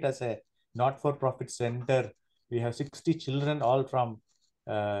doing it as a not-for-profit center. We have 60 children, all from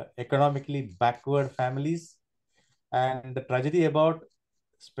economically backward families. And the tragedy about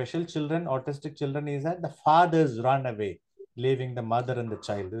special children, autistic children, is that the fathers run away, leaving the mother and the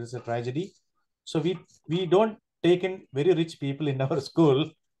child. This is a tragedy. So we don't take in very rich people in our school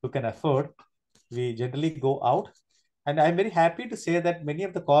who can afford. We generally go out. And I'm very happy to say that many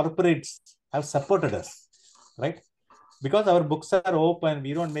of the corporates have supported us, right? Because our books are open,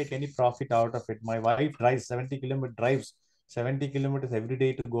 we don't make any profit out of it. My wife drives 70 kilometers every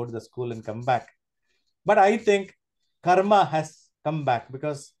day to go to the school and come back. But I think karma has come back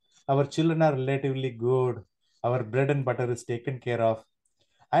because our children are relatively good. Our bread and butter is taken care of.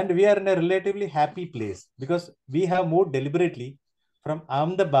 And we are in a relatively happy place because we have moved deliberately from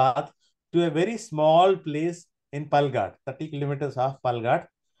Ahmedabad to a very small place in Palakkad, 30 kilometers off Palakkad.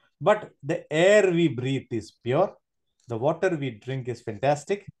 But the air we breathe is pure. The water we drink is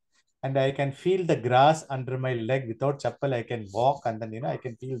fantastic. And I can feel the grass under my leg without chappal. I can walk and then, I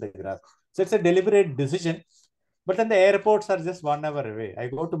can feel the grass. So it's a deliberate decision. But then the airports are just 1 hour away. I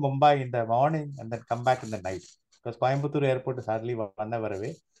go to Mumbai in the morning and then come back in the night because Coimbatore airport is hardly 1 hour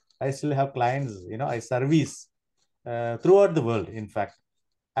away. I still have clients, I service throughout the world, in fact.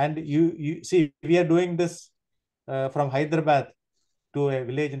 And you see, we are doing this from Hyderabad to a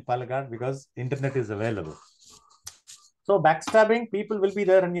village in Palakkad because internet is available. So backstabbing people will be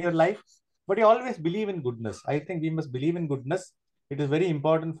there in your life, but you always believe in goodness. I think we must believe in goodness. It is very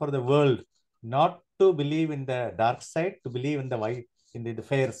important for the world not to believe in the dark side, to believe in the white, in the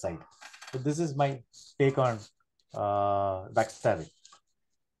fair side. So this is my take on backstabbing.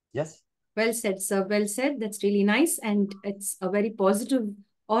 Yes. Well said, sir. Well said. That's really nice. And it's a very positive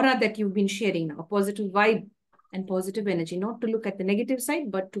aura that you've been sharing now, a positive vibe and positive energy, not to look at the negative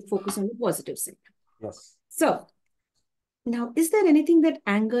side, but to focus on the positive side. Yes. So now, is there anything that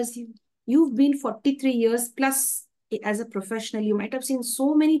angers you? You've been 43 years plus as a professional. You might have seen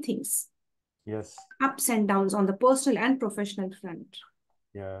so many things. Yes. Ups and downs on the personal and professional front.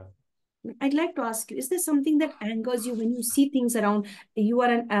 Yeah. I'd like to ask you, is there something that angers you when you see things around?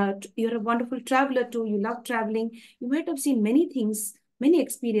 You're a wonderful traveler too. You love traveling. You might have seen many things, many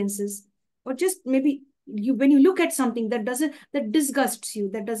experiences, or just maybe when you look at something that disgusts you,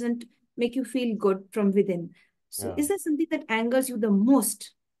 that doesn't make you feel good from within. So, Yeah. is there something that angers you the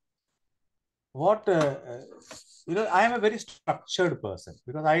most? What I am a very structured person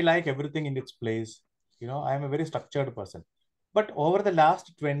because I like everything in its place. I am a very structured person. But over the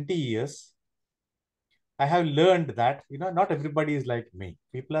last 20 years, I have learned that, not everybody is like me.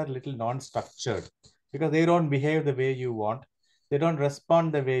 People are a little non-structured because they don't behave the way you want. They don't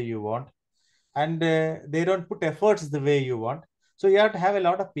respond the way you want. And they don't put efforts the way you want. So you have to have a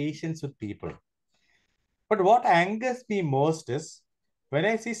lot of patience with people. But what angers me most is when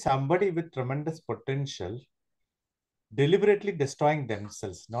I see somebody with tremendous potential deliberately destroying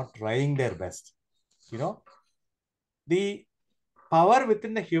themselves, not trying their best. The power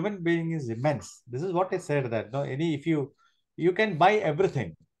within the human being is immense. This is what I said, that no, if you can buy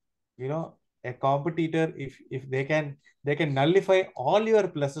everything, a competitor, if they can nullify all your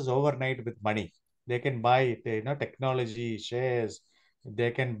pluses overnight with money. They can buy technology shares,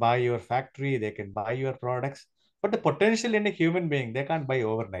 they can buy your factory, they can buy your products, but the potential in a human being they can't buy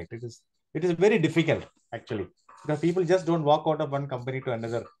overnight. It is very difficult, actually, because people just don't walk out of one company to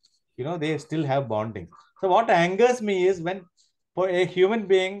another. They still have bonding. So what angers me is when for a human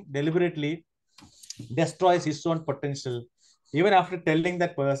being deliberately destroys his own potential, even after telling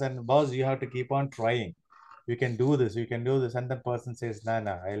that person, boss, you have to keep on trying, you can do this, you can do this, and the person says, nah,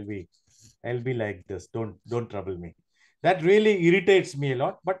 I'll be like this, don't trouble me. That really irritates me a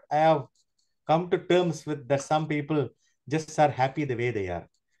lot, but I have come to terms with that some people just are happy the way they are.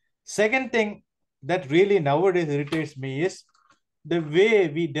 Second thing that really nowadays irritates me is the way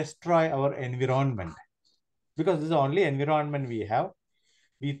we destroy our environment, because this is the only environment we have.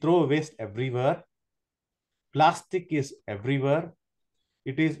 We throw waste everywhere. Plastic is everywhere.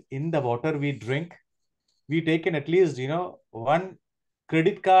 It is in the water we drink. We take in at least, one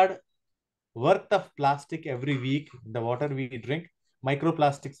credit card worth of plastic every week in the water we drink.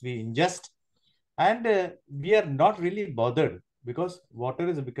 Microplastics we ingest. And we are not really bothered because water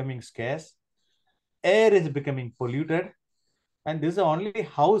is becoming scarce. Air is becoming polluted. And this is the only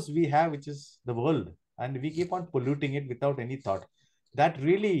house we have, which is the world. and we keep on polluting it without any thought. That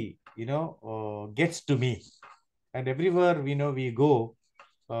really, gets to me. And everywhere we go,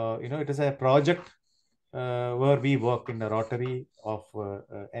 it is a project where we work in the Rotary of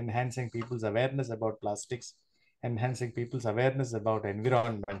enhancing people's awareness about plastics, enhancing people's awareness about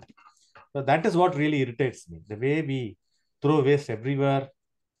environment. So that is what really irritates me. The way we throw waste everywhere,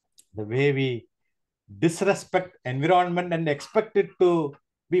 the way we disrespect environment and expect it to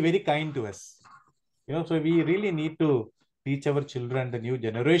be very kind to us. So we really need to teach our children, the new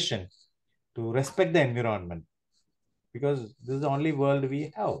generation, to respect the environment, because this is the only world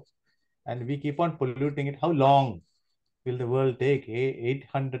we have, and we keep on polluting it. How long will the world take?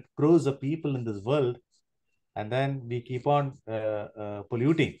 800 crores of people in this world, and then we keep on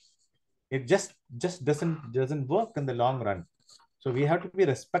polluting. It just doesn't work in the long run. So we have to be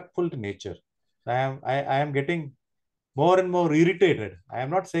respectful to nature. I am getting more and more irritated. I am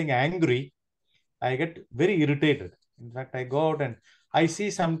not saying angry. I get very irritated. In fact, I go out and I see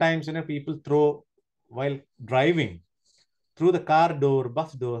sometimes people throw while driving through the car door,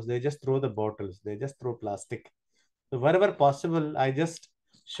 bus doors. They just throw the bottles. They just throw plastic. So wherever possible, I just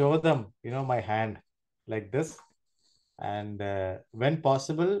show them my hand like this, and when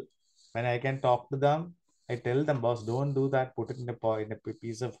possible, when I can talk to them, I tell them, boss, don't do that. Put it in a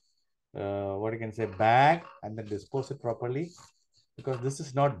piece of what you can say, bag, and then dispose it properly, because this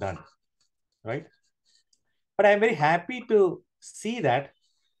is not done, right? But I'm very happy to see that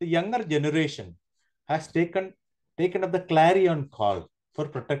the younger generation has taken up the clarion call for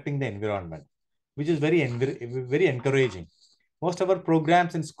protecting the environment, which is very encouraging. Most of our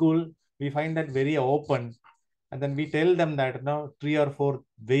programs in school, we find that very open, and then we tell them that now 3 or 4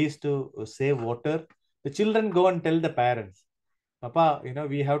 ways to save water. The children go and tell the parents, Papa,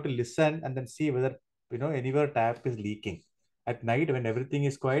 we have to listen and then see whether anywhere tap is leaking. At night when everything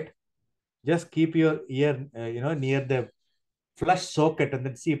is quiet, just keep your ear near the flush socket and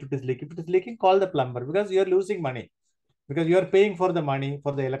then see if it is leaking. If it is leaking, call the plumber, because you're losing money, because you are paying for the money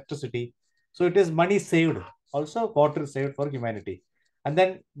for the electricity. So it is money saved. Also, water saved for humanity. And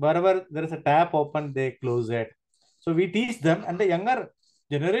then wherever there is a tap open, they close it. So we teach them, and the younger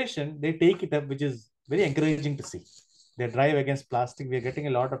generation, they take it up, which is very encouraging to see. They drive against plastic. We are getting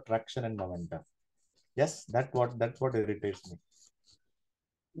a lot of traction and momentum. Yes, that's what irritates me.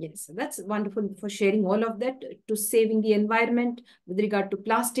 Yes, that's wonderful for sharing all of that, to saving the environment with regard to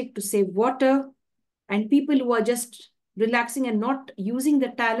plastic, to save water, and people who are just relaxing and not using the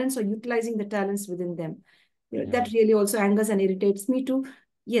talents or utilizing the talents within them. That really also angers and irritates me too.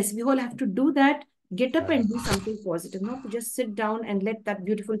 Yes, we all have to do that. Get up and do something positive, not to just sit down and let that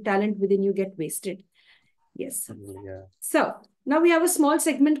beautiful talent within you get wasted. Yes. Yeah. So now we have a small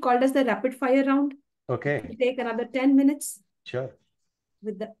segment called as the rapid fire round. Okay. It'll take another 10 minutes. Sure.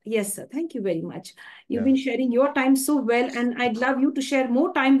 Yes, sir. Thank you very much. You've been sharing your time so well, and I'd love you to share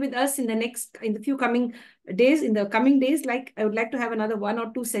more time with us in the coming days. Like, I would like to have another 1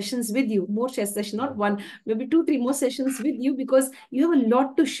 or 2 sessions with you, more session, not one, maybe 2, 3 more sessions with you, because you have a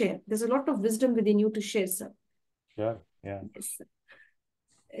lot to share. There's a lot of wisdom within you to share, sir. Sure. Yeah. Yes, sir.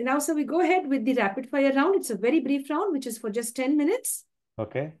 Now, sir, we go ahead with the rapid fire round. It's a very brief round, which is for just 10 minutes.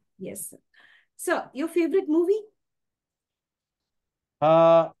 Okay. Yes, sir. So, your favorite movie?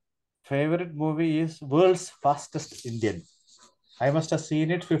 Favorite movie is World's Fastest Indian. I must have seen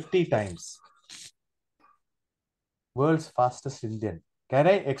it 50 times. World's Fastest Indian. Can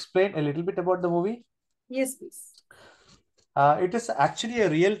I explain a little bit about the movie? Yes, please. It is actually a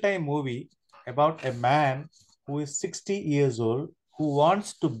real-time movie about a man who is 60 years old, who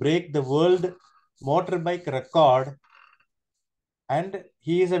wants to break the world motorbike record, and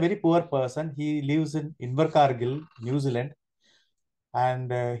he is a very poor person. He lives in Invercargill, New Zealand,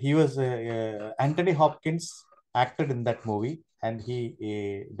 and he was Anthony Hopkins acted in that movie, and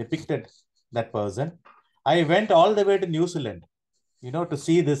he depicted that person. I went all the way to New Zealand, to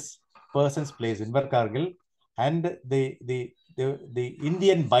see this person's place in Invercargill, and the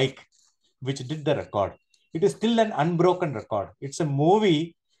Indian bike which did the record. It is still an unbroken record. It's a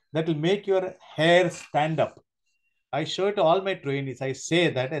movie that will make your hair stand up. I show it to all my trainees. I say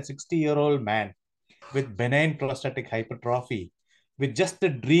that a 60-year-old man with benign prostatic hypertrophy, with just the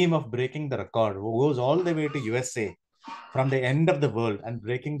dream of breaking the record, who goes all the way to USA from the end of the world and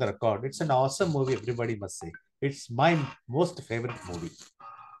breaking the record. It's an awesome movie, everybody must say. It's my most favorite movie.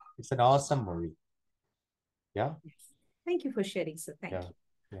 It's an awesome movie. Yeah. Thank you for sharing, sir. Thank you.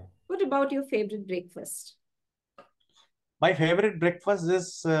 Yeah. What about your favorite breakfast? My favorite breakfast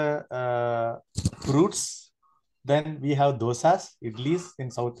is fruits. Then we have dosas, idlis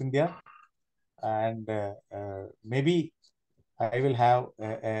in South India. And maybe I will have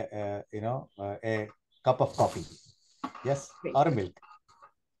a cup of coffee. Yes, Great. or milk.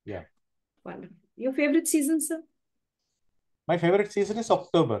 Yeah. Wonderful. Your favorite season, sir? My favorite season is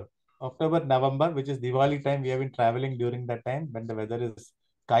October. October, November, which is Diwali time. We have been traveling during that time when the weather is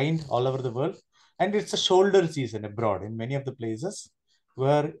kind all over the world. And it's a shoulder season abroad in many of the places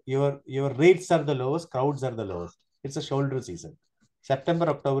where your rates are the lowest, crowds are the lowest. It's a shoulder season. September,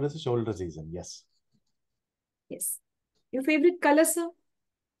 October is a shoulder season. Yes. Yes. Your favorite color, sir?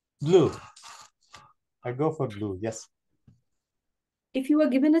 Blue. I go for blue. Yes. If you were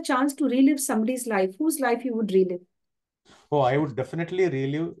given a chance to relive somebody's life, whose life you would relive? Oh, I would definitely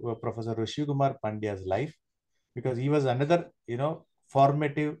relive Professor Rishi Kumar Pandya's life because he was another,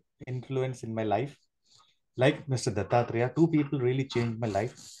 formative influence in my life. Like Mr. Dattatreya, two people really changed my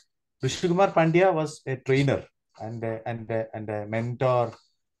life. Rishi Kumar Pandya was a trainer and a mentor,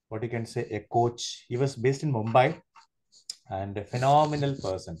 what you can say, a coach. He was based in Mumbai and a phenomenal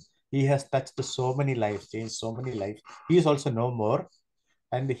person. He has touched so many lives, changed so many lives. He is also no more.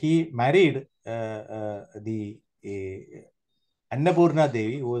 And he married the Annapurna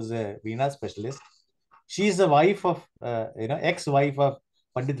Devi, who was a Veena specialist. She is the wife of, ex-wife of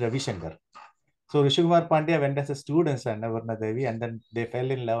Pandit Ravi Shankar. So Rishi Kumar Pandya went as a student to Annapurna Devi, and then they fell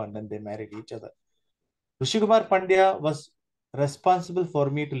in love, and then they married each other. Rishi Kumar Pandya was responsible for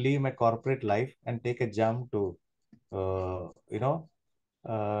me to leave my corporate life and take a jump to,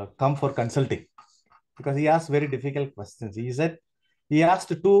 come for consulting because he asked very difficult questions. He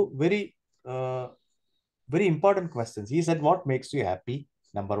asked two uh, very important questions. He said, "What makes you happy?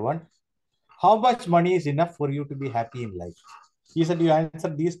 Number one, how much money is enough for you to be happy in life?" He said, "You answer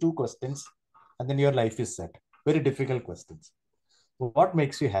these two questions, and then your life is set." Very difficult questions. What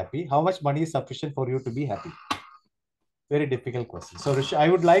makes you happy? How much money is sufficient for you to be happy? Very difficult question. So Rishi, I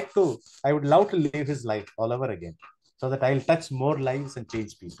would love to live his life all over again, so that I'll touch more lives and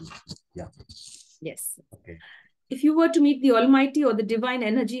change people. Yeah. Yes. Okay. If you were to meet the Almighty or the divine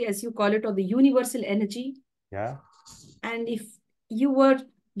energy, as you call it, or the universal energy, Yeah. and if you were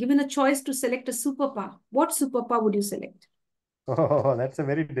given a choice to select a superpower, what superpower would you select? Oh, that's a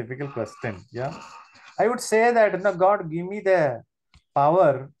very difficult question. Yeah. I would say that, God, give me the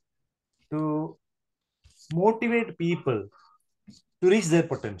power to motivate people to reach their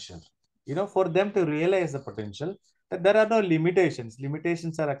potential. For them to realize the potential, that there are no limitations.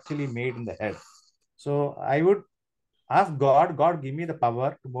 Limitations are actually made in the head. So I would ask God, God, give me the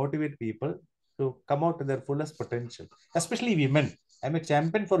power to motivate people to come out to their fullest potential, especially women. I'm a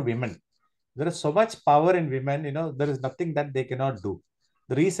champion for women. There is so much power in women, there is nothing that they cannot do.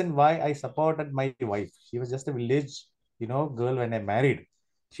 The reason why I supported my wife, she was just a village, girl when I married.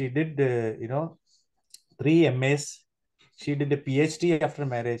 She did, 3 MAs. She did a PhD after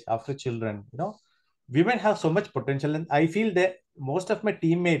marriage, after children. Women have so much potential, and I feel that most of my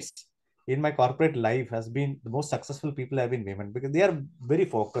teammates in my corporate life has been the most successful people have been women because they are very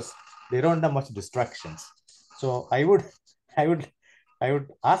focused. They don't have much distractions. So I would, I would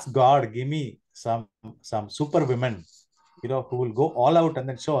ask God, give me some super women, who will go all out and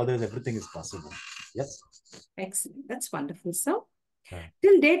then show others everything is possible. Yes. Excellent. That's wonderful, sir. Yeah.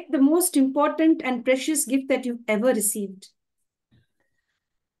 Till date, the most important and precious gift that you've ever received?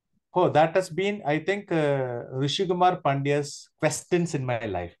 Oh, that has been, I think, Rishi Kumar Pandya's questions in my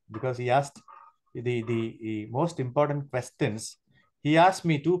life because he asked the most important questions. He asked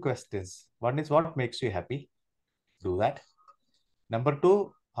me two questions. One is, what makes you happy? Do that. Number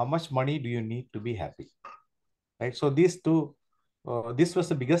two, how much money do you need to be happy? Right. So these two, this was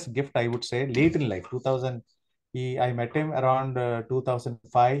the biggest gift I would say late in life. 2000, I met him around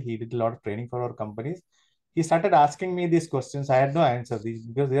 2005. He did a lot of training for our companies. He started asking me these questions. I had no answer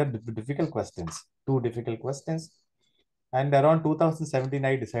because they are difficult questions, two difficult questions. And around 2017,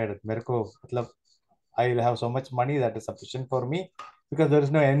 I decided, Merko, I will have so much money that is sufficient for me because there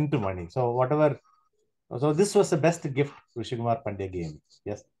is no end to money. So whatever. So this was the best gift Rishi Kumar Pandya gave me.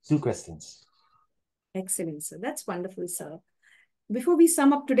 Yes, two questions. Excellent, sir. That's wonderful, sir. Before we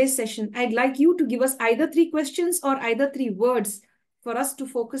sum up today's session, I'd like you to give us either three questions or either three words for us to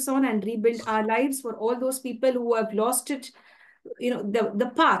focus on and rebuild our lives for all those people who have lost it,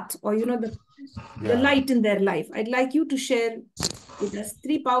 the path or, the Yeah. light in their life. I'd like you to share with us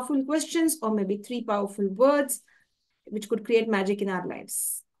three powerful questions or maybe three powerful words which could create magic in our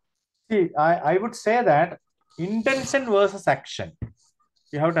lives. See, I would say that intention versus action.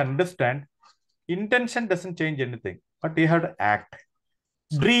 You have to understand intention doesn't change anything, but you have to act.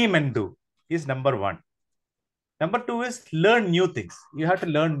 Dream and do is number one. Number two is learn new things. You have to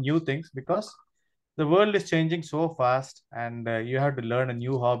learn new things because the world is changing so fast and you have to learn a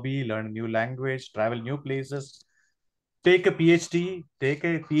new hobby, learn a new language, travel new places, take a PhD, take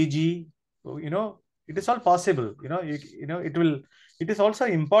a PG. You know, It is all possible. It is also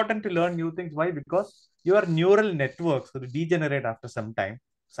important to learn new things. Why? Because your neural networks will degenerate after some time.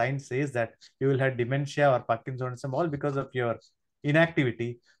 Science says that you will have dementia or Parkinsonism all because of your inactivity.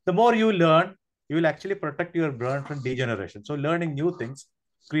 The more you learn, you will actually protect your brain from degeneration. So learning new things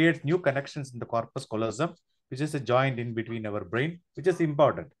creates new connections in the corpus callosum, which is a joint in between our brain, which is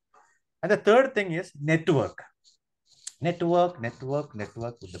important. And the third thing is network. Network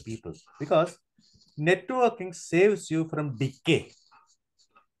with the people, because networking saves you from decay.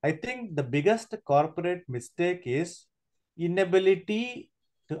 I think the biggest corporate mistake is inability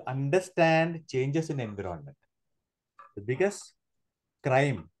to understand changes in environment. The biggest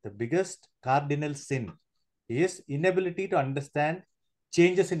crime, the biggest cardinal sin is inability to understand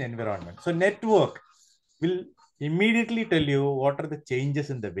changes in environment. So network will immediately tell you what are the changes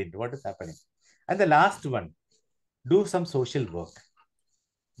in the wind, what is happening. And the last one, do some social work.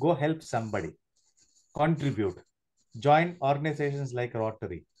 Go help somebody, contribute, join organizations like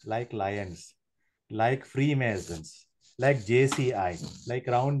Rotary, like Lions, like Freemasons, like JCI, like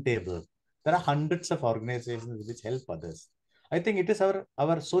Roundtable. There are hundreds of organizations which help others. I think it is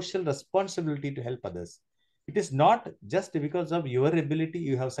our social responsibility to help others. It is not just because of your ability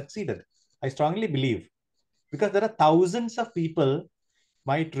you have succeeded. I strongly believe, because there are thousands of people,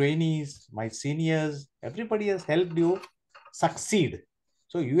 my trainees, my seniors, everybody has helped you succeed.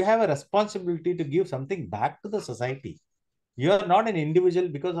 So you have a responsibility to give something back to the society. You are not an individual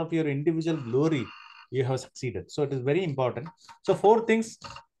because of your individual glory. You have succeeded. So it is very important. So four things,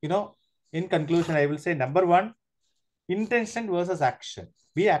 in conclusion, I will say number one, intention versus action.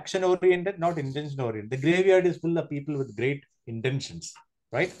 Be action oriented, not intention oriented. The graveyard is full of people with great intentions,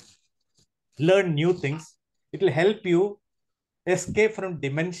 right? Learn new things. It will help you escape from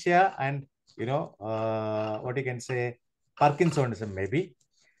dementia and what you can say, Parkinsonism maybe.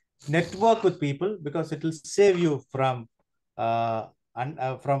 Network with people, because it will save you from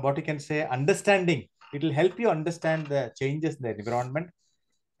from what you can say, understanding. It will help you understand the changes in the environment.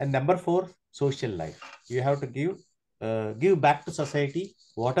 And number four, social life. You have to give back to society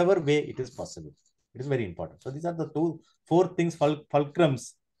whatever way it is possible. It is very important. So these are the four things,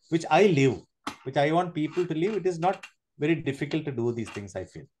 fulcrums, which I live, which I want people to live. It is not very difficult to do these things, I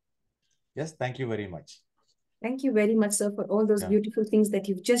feel. Yes, thank you very much. Thank you very much, sir, for all those beautiful things that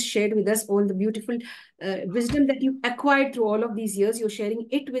you've just shared with us, all the beautiful wisdom that you've acquired through all of these years. You're sharing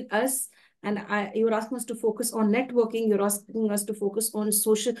it with us. And you're asking us to focus on networking. You're asking us to focus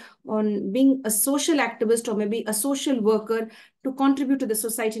on being a social activist or maybe a social worker to contribute to the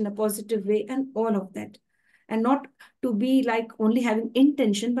society in a positive way, and all of that. And not to be like only having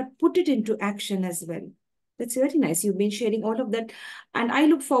intention, but put it into action as well. That's very nice. You've been sharing all of that. And I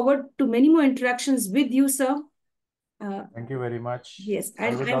look forward to many more interactions with you, sir. Thank you very much. Yes,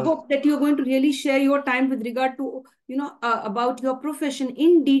 and I hope that you're going to really share your time with regard to, about your profession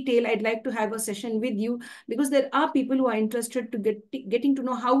in detail. I'd like to have a session with you, because there are people who are interested to getting to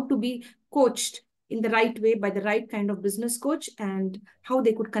know how to be coached in the right way by the right kind of business coach, and how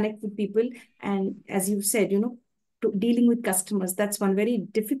they could connect with people. And as you said, to dealing with customers, that's one very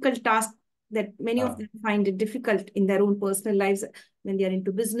difficult task that many of them find it difficult in their own personal lives when they are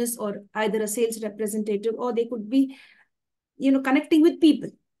into business, or either a sales representative, or they could be connecting with people.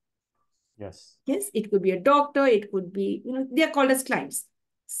 Yes. Yes, it could be a doctor, it could be, they are called as clients.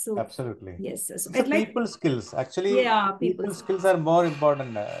 So absolutely. Yes, sir. So it's people skills. Actually, people skills are more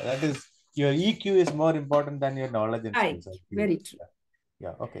important. That is, your EQ is more important than your knowledge and skills. Very true.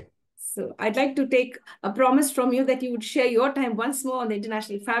 Yeah, okay. So I'd like to take a promise from you that you would share your time once more on the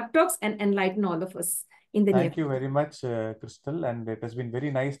International Fab Talks and enlighten all of us in the near future. Thank you very much, Crystal. And it has been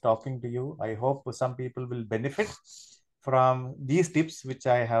very nice talking to you. I hope some people will benefit from these tips which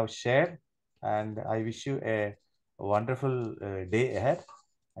I have shared. And I wish you a wonderful day ahead.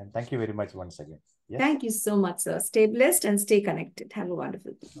 And thank you very much once again. Yes? Thank you so much, sir. Stay blessed and stay connected. Have a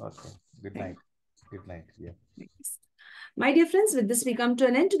wonderful day. Okay. Good night. Good night. Yeah. Thanks. My dear friends, with this, we come to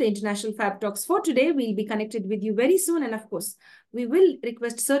an end to the International Fab Talks for today. We'll be connected with you very soon. And of course, we will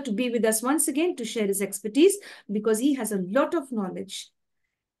request sir to be with us once again to share his expertise, because he has a lot of knowledge,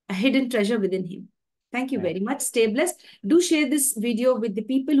 a hidden treasure within him. Thank you very much. Stay blessed. Do share this video with the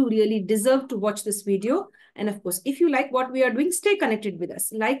people who really deserve to watch this video. And of course, if you like what we are doing, stay connected with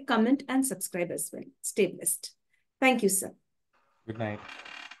us. Like, comment, and subscribe as well. Stay blessed. Thank you, sir. Good night.